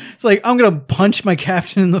it's like, I'm gonna punch my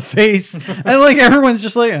captain in the face, and like everyone's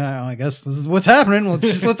just like, oh, I guess this is what's happening. Let's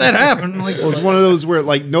just let that happen. Like, Well, it's one of those where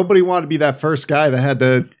like nobody wanted to be that first guy that had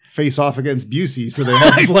to face off against Busey, so they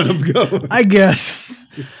had to just let him go. I guess,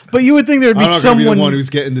 but you would think there'd I'm be not gonna be someone the one who's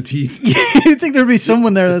getting the teeth. You'd think there'd be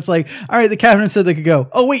someone there that's like, all right, the captain said they could go.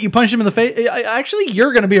 Oh wait, you punched him in the face. Actually,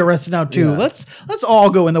 you're going to be arrested now too. Yeah. Let's all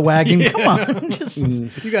go in the wagon. Come on, just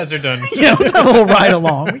You guys are done. yeah, let's have a little ride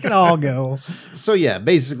along. We can all go. So yeah,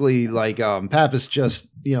 basically like Pappas just,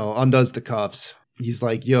 undoes the cuffs. He's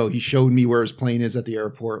like, yo, he showed me where his plane is at the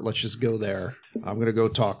airport. Let's just go there. I'm going to go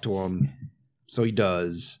talk to him. So he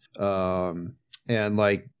does. And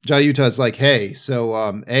like Johnny Utah's like, hey,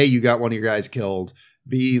 so A, you got one of your guys killed.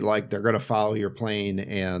 B, like they're going to follow your plane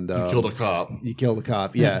and You killed a cop. You killed a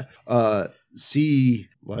cop. Yeah. C,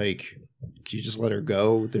 like, can you just let her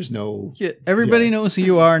go? There's no, Yeah, everybody Yeah. knows who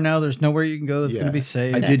you are now. There's nowhere you can go that's Yeah. going to be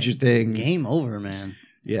safe. I did your thing. Game over, man.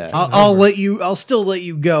 Yeah. I'll let you. I'll still let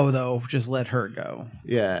you go though. Just let her go.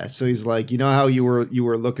 Yeah. So he's like, you know how you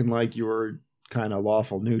were looking like you were kind of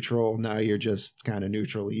lawful neutral. Now you're just kind of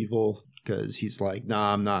neutral evil. Because he's like,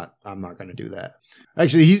 nah, I'm not going to do that.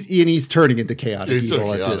 Actually, he's turning into chaotic Yeah, he's evil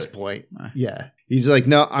turning at this chaotic. point. Yeah. He's like,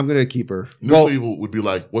 no, I'm going to keep her. Neutral Well, evil would be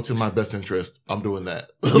like, what's in my best interest? I'm doing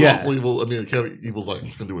that. Yeah. Lawful evil, I mean, evil's like, I'm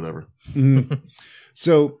just gonna do whatever. mhm.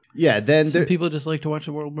 So yeah, then Some people just like to watch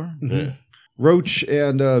the world burn. Yeah. Roach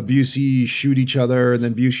and Busey shoot each other, and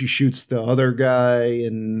then Busey shoots the other guy,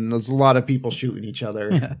 and there's a lot of people shooting each other.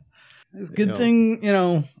 Yeah. It's a good thing,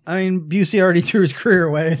 I mean, Busey already threw his career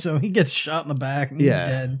away, so he gets shot in the back and he's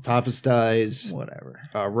dead. Pappas dies. Whatever.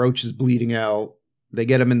 Roach is bleeding out. They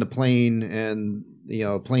get him in the plane, and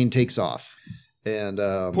plane takes off. And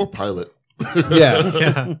Poor pilot. Yeah.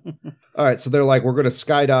 Yeah. All right, so they're like, we're going to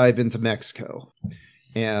skydive into Mexico,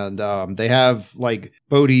 and they have like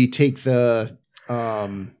Bodhi take the,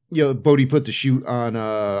 Bodhi put the chute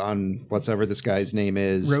on whatever this guy's name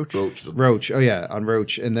is, Roach. Roach. Oh yeah, on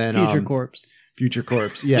Roach, and then Future corpse. Future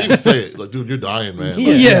Corpse. You Yeah, can say it. Like, dude, you're dying, man.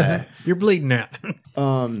 Yeah. yeah. You're bleeding out.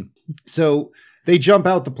 So they jump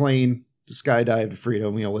out the plane to skydive to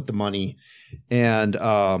freedom, with the money, and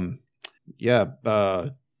he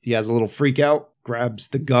has a little freak out. Grabs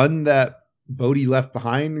the gun that Bodhi left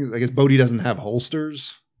behind. I guess Bodhi doesn't have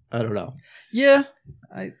holsters. I don't know. Yeah.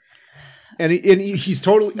 And he's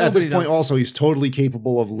totally at this Nobody point. does. Also, he's totally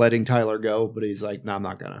capable of letting Tyler go, but he's like, "No, I'm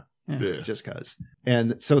not gonna." Yeah. Just cause.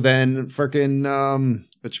 And so then, frickin'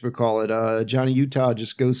 Johnny Utah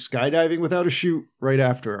just goes skydiving without a chute right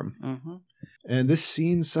after him. Uh-huh. And this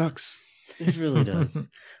scene sucks. It really does.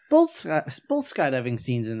 Both skydiving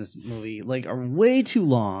scenes in this movie are way too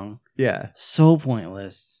long, Yeah. so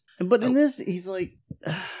pointless. But in this, he's like,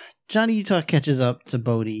 Johnny Utah catches up to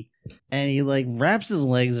Bodhi, and he wraps his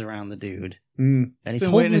legs around the dude, Mm. and he's Been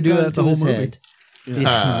holding waiting the to do gun that the to whole his movie. head. Yeah.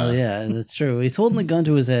 Yeah, yeah, that's true. He's holding the gun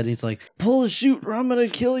to his head. And he's like, "Pull the chute, or I'm gonna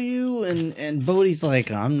kill you." And Bodhi's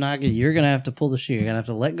like, "I'm not gonna. You're gonna have to pull the chute. You're gonna have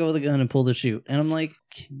to let go of the gun and pull the chute." And I'm like,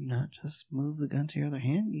 "Can you not just move the gun to your other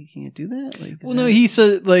hand? You can't do that." Well, no, he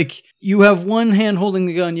said you have one hand holding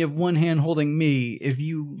the gun, you have one hand holding me. If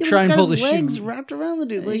you try and pull the legs chute, wrapped around the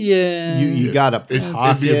dude. yeah, You got to It'd be a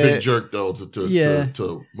pocket. big jerk though Yeah.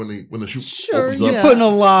 to when the shoot Sure, opens you're yeah. up. putting a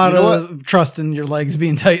lot You know of trust in your legs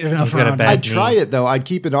being tight enough He's got a around. bad- I'd try it though. I'd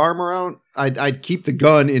keep an arm around. I'd keep the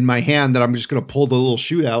gun in my hand that I'm just going to pull the little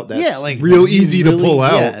chute out. That's real does he easy to really- pull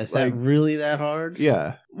out. Yeah, is that really that hard?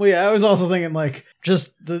 Yeah. Well, yeah, I was also thinking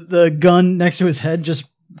just the gun next to his head, just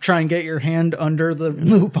try and get your hand under the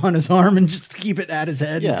loop on his arm and just keep it at his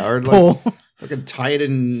head. Yeah. Or Pull. fucking tie it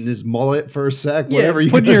in his mullet for a sec. Yeah, Whatever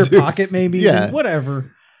you put it in your do. pocket maybe. Yeah.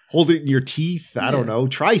 Whatever. Hold it in your teeth. I don't know.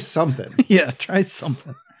 Try something. Yeah, try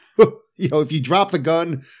something. If you drop the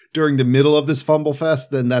gun during the middle of this fumble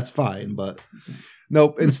fest, then that's fine. But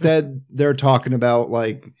nope. Instead, they're talking about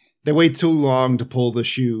they wait too long to pull the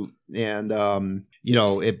chute, and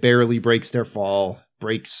it barely breaks their fall,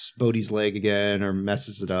 breaks Bodhi's leg again, or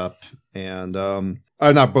messes it up, and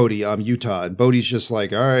not Bodhi, Utah, and Bodhi's just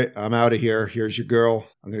like, all right, I'm out of here. Here's your girl.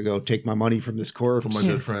 I'm gonna go take my money from this corpse. From my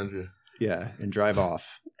good friend. Yeah. Yeah, and drive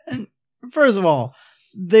off. First of all,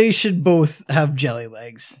 they should both have jelly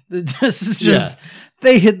legs. This is just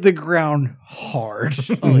they hit the ground hard.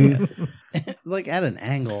 Oh yeah, at an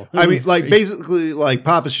angle. It I mean, was crazy. basically,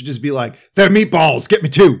 Papa should just be like, they're meatballs, get me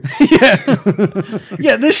two.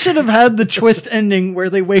 Yeah, this should have had the twist ending where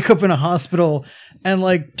they wake up in a hospital and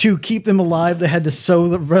to keep them alive, they had to sew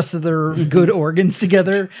the rest of their good organs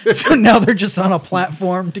together. So now they're just on a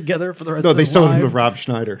platform together for the rest No, of they their sewed him to lives. Rob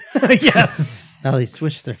Schneider. Yes. Now they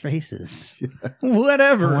switched their faces.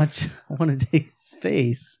 Whatever. I want to take his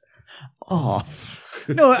face off.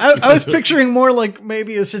 No, I was picturing more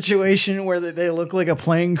maybe a situation where they look like a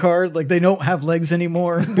playing card, they don't have legs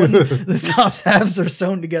anymore. When the top halves are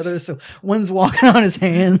sewn together, so one's walking on his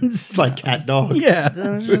hands. It's like cat dog. Yeah,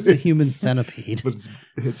 It's just a human centipede. But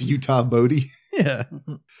it's Utah Bodhi. yeah.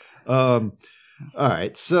 All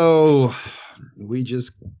right, so we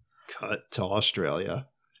just cut to Australia,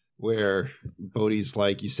 where Bodhi's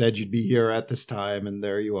like, you said you'd be here at this time, and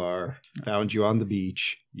there you are. Found you on the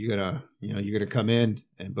beach. You're gonna come in,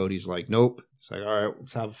 and Bodhi's like, nope. It's like, all right,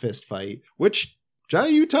 let's have a fist fight. Which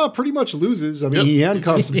Johnny Utah pretty much loses. I mean, Yep. he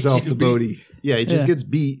handcuffs He himself gets to beat. Bodhi. Yeah, he just Yeah. gets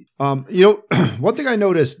beat. One thing I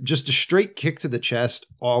noticed, just a straight kick to the chest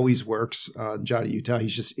always works on Johnny Utah.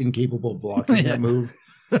 He's just incapable of blocking Yeah. that move.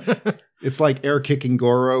 It's like air kicking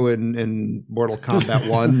Goro in Mortal Kombat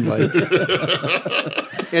 1.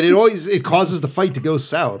 And it causes the fight to go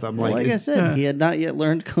south. I'm Like I said, he had not yet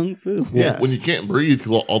learned kung fu. Yeah. When you can't breathe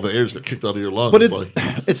because all the air's got kicked out of your lungs. But it's it's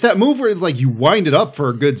like, it's that move where you wind it up for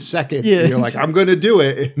a good second. Yeah, And you're like, I'm going to do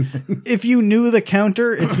it. If you knew the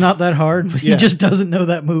counter, it's not that hard, but Yeah. he just doesn't know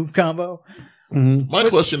that move combo. my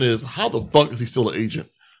question is, how the fuck is he still an agent?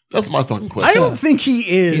 That's my fucking question. I don't think he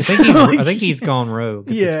is. I think he's gone rogue.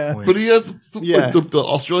 At Yeah. this point. But he has Yeah. the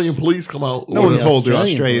Australian police come out. No one the told the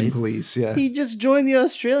Australian Australian police. police. Yeah. He just joined the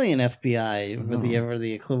Australian FBI, whatever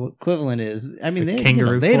the equivalent is. I mean, The they,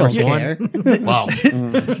 Kangaroo they don't Force One. care. Wow.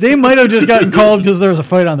 They might have just gotten called because there was a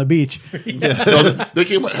fight on the beach. No, they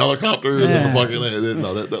came with helicopters Yeah. and fucking.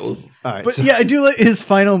 No, that was. All right. But so- yeah, I do like his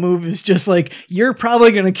final move is just you're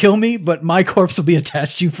probably going to kill me, but my corpse will be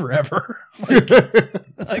attached to you forever.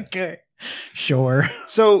 Okay. Sure.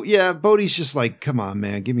 So yeah, Bodhi's just like, come on,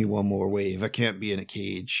 man, give me one more wave. I can't be in a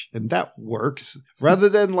cage. And that works. Rather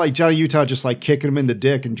than like Johnny Utah just like kicking him in the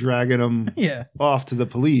dick and dragging him Yeah. off to the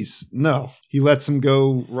police. No. He lets him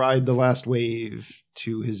go ride the last wave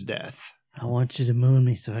to his death. I want you to moon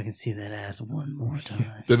me so I can see that ass one more time.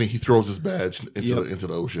 Then he throws his badge Yep. into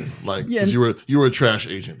the ocean, like Yeah, 'cause you were a trash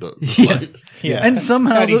agent. Though. Yeah. Like, Yeah. And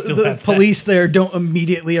somehow How do you the, still the have that? police there don't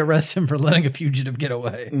immediately arrest him for letting a fugitive get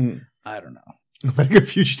away. Mm. I don't know. Letting a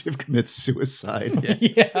fugitive commit suicide.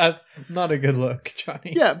 Yeah, not a good look,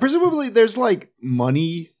 Johnny. Yeah, presumably there's like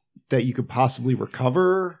money that you could possibly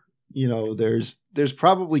recover. You know, there's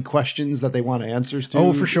probably questions that they want answers to.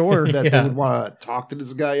 Oh, for sure. That Yeah. they would want to talk to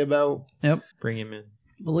this guy about. Bring him in.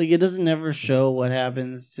 But like, it doesn't ever show what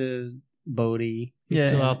happens to Bodhi. He's Yeah.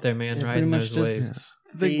 still out there, man, It riding pretty those much waves. just-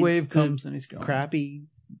 The big Fades wave to comes and he's gone. Crappy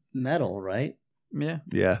metal, right? Yeah.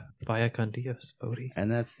 Yeah. Via con Dios, Bodhi. And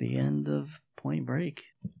that's the end of Point Break.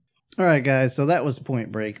 All right, guys. So that was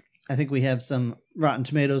Point Break. I think we have some Rotten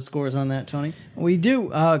Tomatoes scores on that, Tony. We do.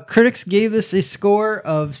 Critics gave this a score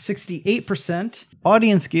of 68%.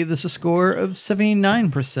 Audience gave this a score of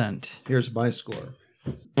 79%. Here's my score.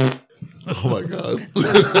 oh my god.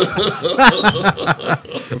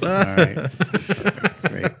 All right.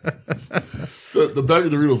 Great. The bag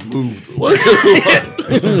of Doritos moved. Like,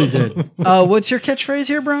 It really did. What's your catchphrase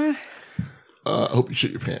here, Brian? I hope you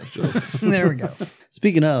shit your pants, Joe. There we go.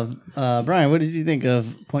 Speaking of, Brian, what did you think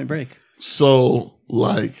of Point Break? So,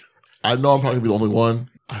 like, I know I'm probably gonna be the only one.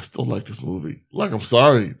 I still like this movie. Like, I'm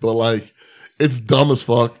sorry, but like, it's dumb as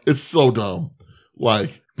fuck. It's so dumb.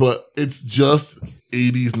 Like, but it's just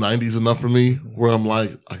 80s, 90s enough for me where I'm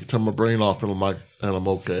like, I can turn my brain off and I'm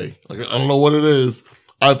okay. Like, I don't know what it is.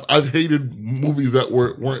 I've hated movies that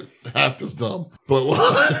weren't half this dumb, but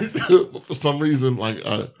like, for some reason, like,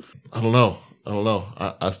 I don't know.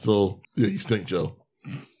 I still, yeah, you stink, Joe.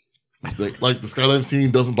 You stink. Like, the skydive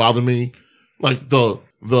scene doesn't bother me. Like, the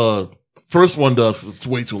first one does because it's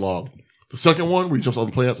way too long. The second one, where he jumps on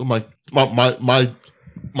the plane, I'm like, my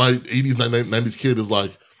 80s, 90s kid is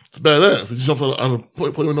like, it's badass. He just jumps on a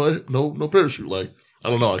plane with no parachute. Like, I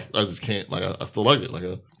don't know. I just can't. Like, I still like it. Like,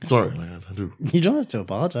 sorry, like, I do. You don't have to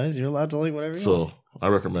apologize. You're allowed to like whatever you want. So I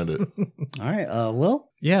recommend it. All right. Will?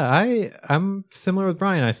 Yeah, I'm similar with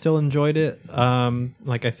Brian. I still enjoyed it.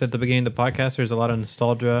 Like I said at the beginning of the podcast, there's a lot of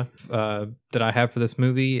nostalgia that I have for this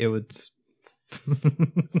movie. It was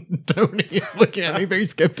Tony is looking at me very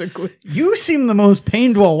skeptically. You seem the most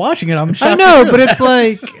pained while watching it. I'm I shocked. know, but it's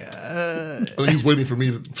like I think he's waiting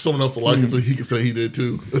for someone else to like it so he can say he did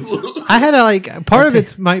too. I had to like part of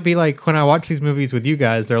it might be like when I watch these movies with you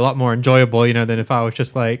guys, they're a lot more enjoyable, you know, than if I was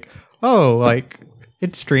just like, oh, like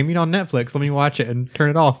it's streaming on Netflix. Let me watch it and turn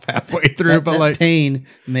it off halfway through. That, but that like, pain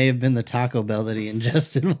may have been the Taco Bell that he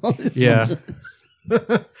ingested while this Yeah. was-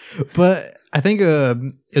 but I think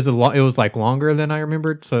it was like longer than I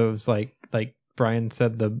remembered. So it was like Brian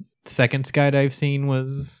said, the second skydive scene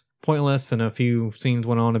was pointless, and a few scenes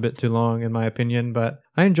went on a bit too long, in my opinion. But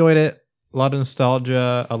I enjoyed it. A lot of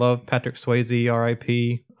nostalgia. I love Patrick Swayze,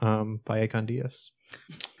 R.I.P. Via con Dios.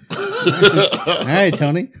 All right,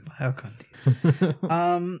 Tony.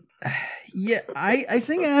 Yeah, I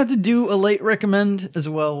think I have to do a late recommend as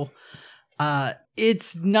well.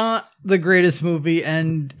 It's not the greatest movie,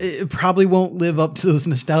 and it probably won't live up to those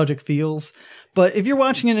nostalgic feels. But if you're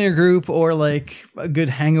watching it in a group or like a good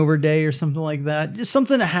hangover day or something like that, just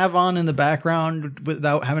something to have on in the background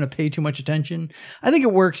without having to pay too much attention, I think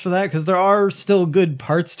it works for that because there are still good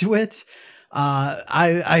parts to it.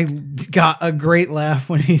 I got a great laugh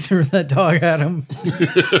when he threw that dog at him.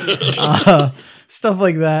 Stuff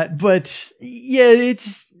like that. But yeah,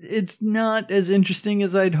 it's not as interesting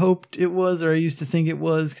as I'd hoped it was, or I used to think it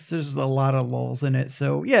was, because there's a lot of lulls in it.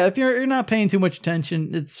 So yeah, if you're not paying too much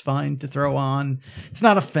attention, it's fine to throw on. It's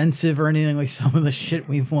not offensive or anything like some of the shit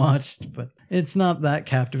we've watched, but it's not that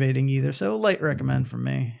captivating either. So light recommend from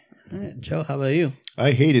me. All right, Joe, how about you?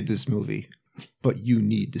 I hated this movie, but you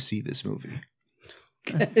need to see this movie.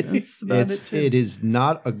 That's about it too. It is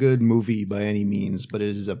not a good movie by any means, but it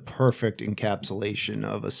is a perfect encapsulation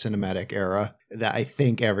of a cinematic era that I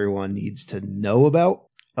think everyone needs to know about.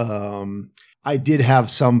 I did have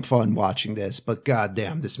some fun watching this, but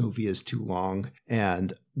goddamn, this movie is too long,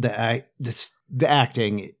 and the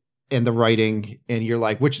acting and the writing, and you're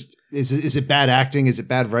like, which is it bad acting? Is it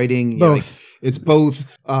bad writing? You're Both. like, it's both,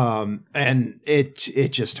 and it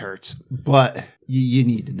just hurts. But you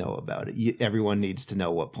need to know about it. Everyone needs to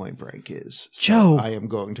know what Point Break is. So Joe. I am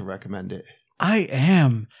going to recommend it. I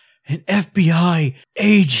am an FBI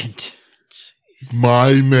agent.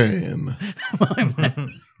 My man.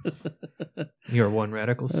 You're one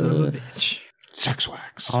radical son of a bitch. Sex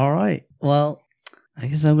wax. All right. Well, I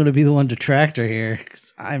guess I'm going to be the one detractor here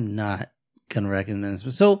because I'm not going to recommend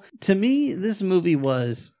this. So to me, this movie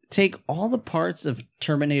was take all the parts of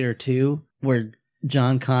Terminator 2 where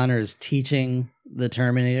John Connor is teaching the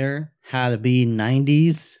Terminator how to be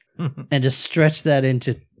 90s and just stretch that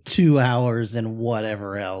into 2 hours and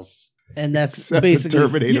whatever else. And that's Except basically the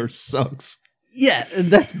Terminator sucks. Yeah,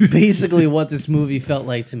 that's basically what this movie felt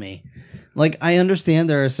like to me. Like, I understand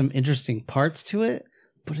there are some interesting parts to it,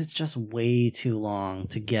 but it's just way too long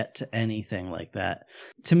to get to anything like that.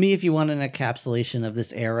 To me, if you want an encapsulation of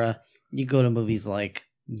this era, you go to movies like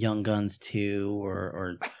Young Guns 2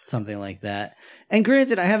 or something like that. And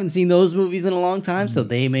granted, I haven't seen those movies in a long time, so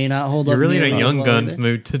they may not hold up. You're really in a nearly as Young well Guns either.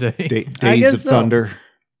 mood today. I Days guess of so. Thunder.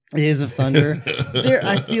 Days of Thunder.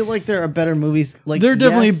 I feel like there are better movies. Like, There are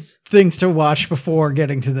definitely yes, things to watch before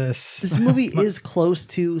getting to this. this movie is close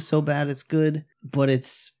to So Bad It's Good, but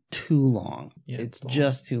it's too long. Yeah, it's it's long.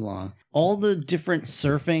 just too long. All the different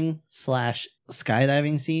surfing /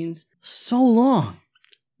 skydiving scenes, so long.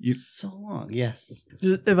 So long, yes.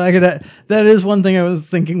 If I could, that is one thing I was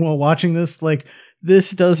thinking while watching this. Like,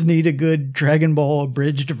 this does need a good Dragon Ball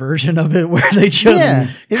abridged version of it, where they just Yeah,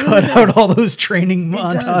 it really cut out does. all those training It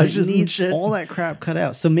does. montages It and needs shit. all that crap cut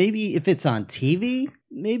out. So maybe if it's on TV,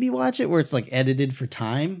 maybe watch it where it's like edited for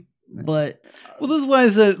time. But Well, this is why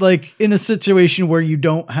is that like in a situation where you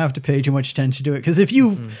don't have to pay too much attention to it, because if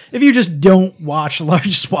you just don't watch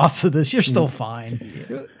large swaths of this, you're still fine.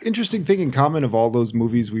 Interesting thing in common of all those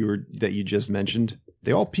movies that you just mentioned,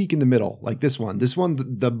 they all peak in the middle. Like this one,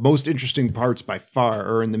 the most interesting parts by far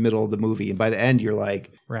are in the middle of the movie, and by the end, you're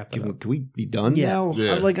like, Wrap it up. can we be done yeah, now?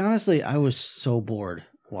 Yeah. like honestly, I was so bored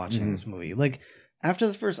watching this movie. Like after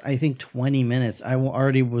the first, I think 20 minutes, I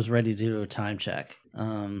already was ready to do a time check.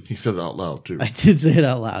 He said it out loud too. I did say it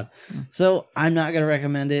out loud. So I'm not going to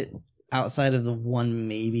recommend it outside of the one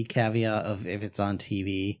maybe caveat of if it's on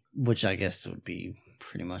TV, which I guess would be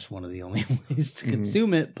pretty much one of the only ways to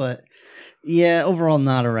consume it. But yeah, overall,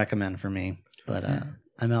 not a recommend for me. But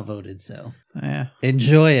I'm outvoted, so Yeah.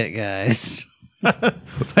 enjoy it, guys.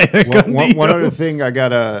 One other thing I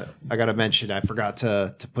gotta mention, I forgot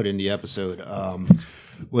to put in the episode.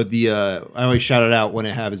 With the I always shout it out when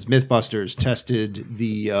it happens. MythBusters tested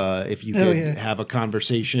the if you can have a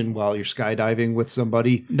conversation while you're skydiving with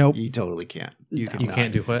somebody. Nope. You totally can't. You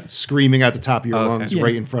can't do what? Screaming at the top of your Okay. lungs Yeah.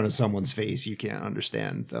 right in front of someone's face. You can't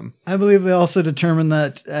understand them. I believe they also determined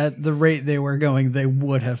that at the rate they were going, they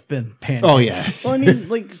would have been panicking. Oh yeah. Well, I mean,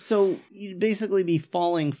 like, so you'd basically be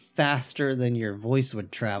falling faster than your voice would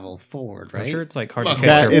travel forward, I'm right? sure it's like hard Well, to catch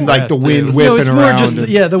that your and like the breath, wind too. whipping No, it's more around. just and-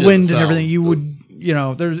 the Yeah, wind the and everything. sound. You would,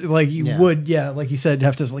 there's like you Yeah. would, like you said,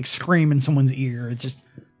 have to like scream in someone's ear. It just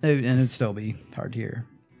and it'd still be hard to hear.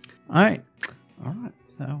 All right, All right.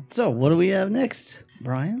 so So what do we have next,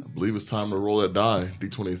 Brian? I believe it's time to roll that die,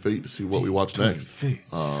 D20 of Fate, to see what we watch next.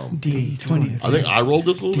 D20. I think I rolled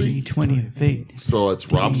this movie, D20 of fate. so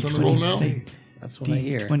it's Rob's going to roll now. That's what I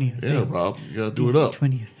hear. D20 of Yeah, fate. Rob, you got to do it up.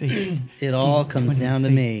 20 of fate. It all comes down to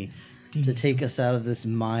fate. me to take us out of this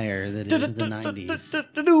mire that is the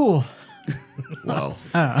 90s. Duel. Wow.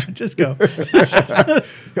 Just go.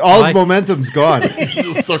 all his momentum's gone. He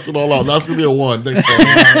just sucked it all out. That's going to be a 1. Thanks,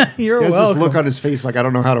 Tom. You're He has this welcome. look on his face like I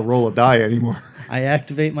don't know how to roll a die anymore. I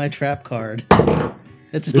activate my trap card.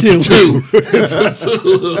 It's a It's two. a 2. It's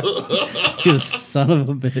a 2. You son of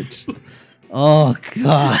a bitch. Oh,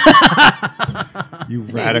 God. You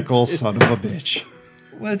radical son of a bitch.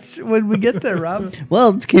 When we get there, Rob?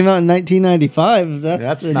 Well, it came out in 1995. That's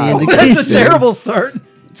That's any not- indication. That's a terrible start.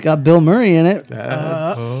 It's got Bill Murray in it.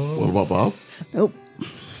 What about Bob? Nope.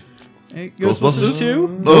 Hey, Ghostbusters? 2?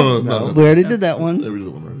 No. We already did that Yeah, one. we did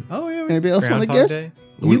that one already. Oh yeah. Anybody else want to Groundhog guess? Day?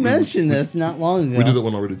 You mentioned this not long ago. We did that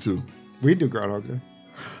one already, too. We do Groundhog Day.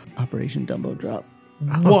 Operation Dumbo Drop.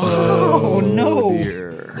 Whoa! no.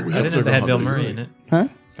 Dear. We I have didn't know that had Bill Groundhog Day, Murray in it. Huh?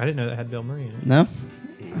 I didn't know that had Bill Murray in it. No?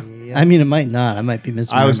 I mean, it might not. I might be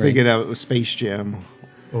misremembering. I was thinking it was Space Jam.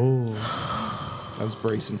 Oh, I was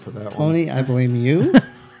bracing for that one. Tony, I blame you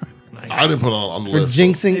I didn't put it on the for list.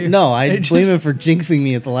 jinxing. No, I just- blame him for jinxing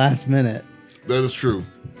me at the last minute That is true.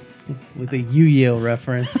 with a Yu-Gi-Oh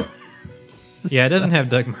reference. yeah. It doesn't have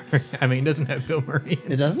Doug Murray. I mean, it doesn't have Bill Murray.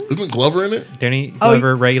 In It it. doesn't? Isn't Glover in it? Danny Oh,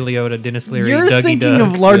 Glover, Ray Liotta, Dennis Leary, You're Dougie thinking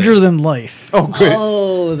Doug. of larger than life. Oh, good.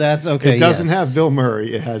 Oh, that's okay. It doesn't yes. have Bill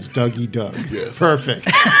Murray. It has Dougie Doug. Yes. Perfect.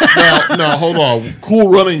 Now, hold on.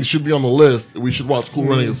 Cool Running should be on the list. We should watch Cool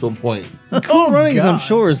Running at some point. Cool Runnings, I'm God.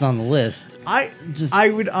 sure, is on the list. I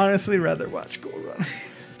would honestly rather watch Cool Runnings.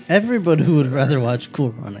 Everybody would rather watch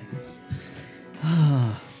Cool Runnings.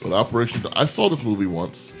 But I saw this movie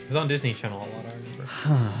once. It was on Disney Channel a lot, I remember.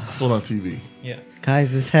 I saw it on TV. Yeah.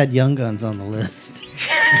 Guys, this had Young Guns on the list.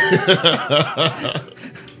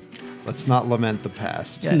 Let's not lament the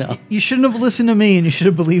past. Yeah, No. You shouldn't have listened to me, and you should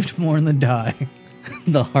have believed more in the die.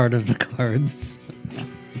 The heart of the cards.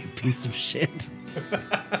 You piece of shit.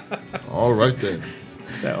 All right then.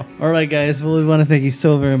 So All right, guys. Well, we want to thank you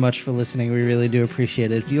so very much for listening. We really do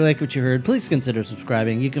appreciate it. If you like what you heard, please consider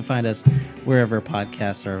subscribing. You can find us wherever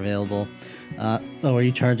podcasts are available. Are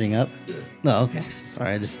you charging up? Oh, okay.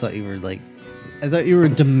 Sorry, I just thought you were I thought you were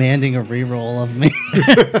demanding a reroll of me.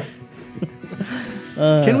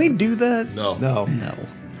 can we do that? No. No. No.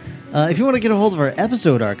 If you want to get a hold of our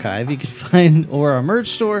episode archive, you can find, or our merch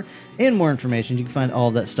store, and more information, you can find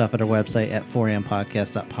all that stuff at our website at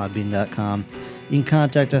 4ampodcast.podbean.com. You can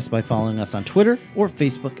contact us by following us on Twitter or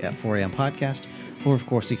Facebook at 4am Podcast, or of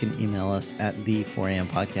course you can email us at the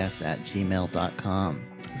 4ampodcast@gmail.com.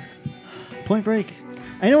 Point Break.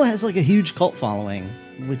 I know it has a huge cult following,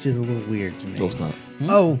 which is a little weird to me. No, it's not.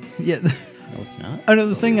 Oh, yeah. No, it's not.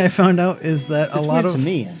 Another thing I found out is that It's a lot weird of to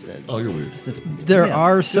me. I said. Oh, you're weird. Specifically to there me.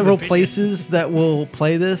 are several places that will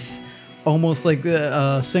play this almost like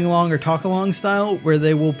the sing along or talk along style, where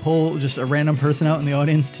they will pull just a random person out in the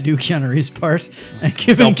audience to do Keanu Reeves' part and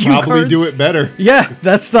give They'll him cue probably cards. do it better. Yeah,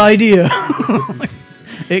 that's the idea.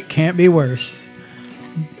 It can't be worse.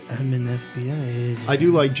 I'm an FBI agent. I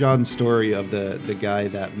do like John's story of the guy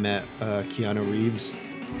that met Keanu Reeves.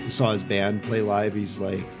 He saw his band play live. He's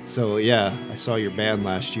like, so yeah, I saw your band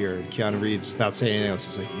last year. And Keanu Reeves, without saying anything else,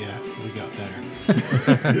 he's like, yeah, we got better.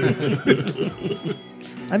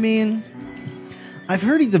 I mean, I've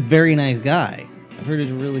heard he's a very nice guy. I've heard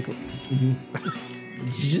he's a really cool.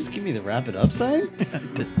 Did you just give me the wrap it up sign?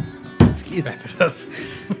 Excuse me.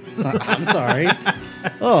 I'm sorry.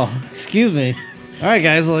 Oh, excuse me. All right,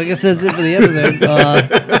 guys. Well, I guess that's it for the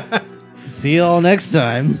episode. See you all next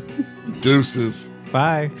time. Deuces.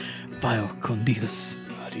 Bye. Bio con Dios.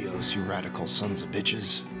 Adios, you radical sons of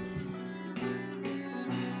bitches.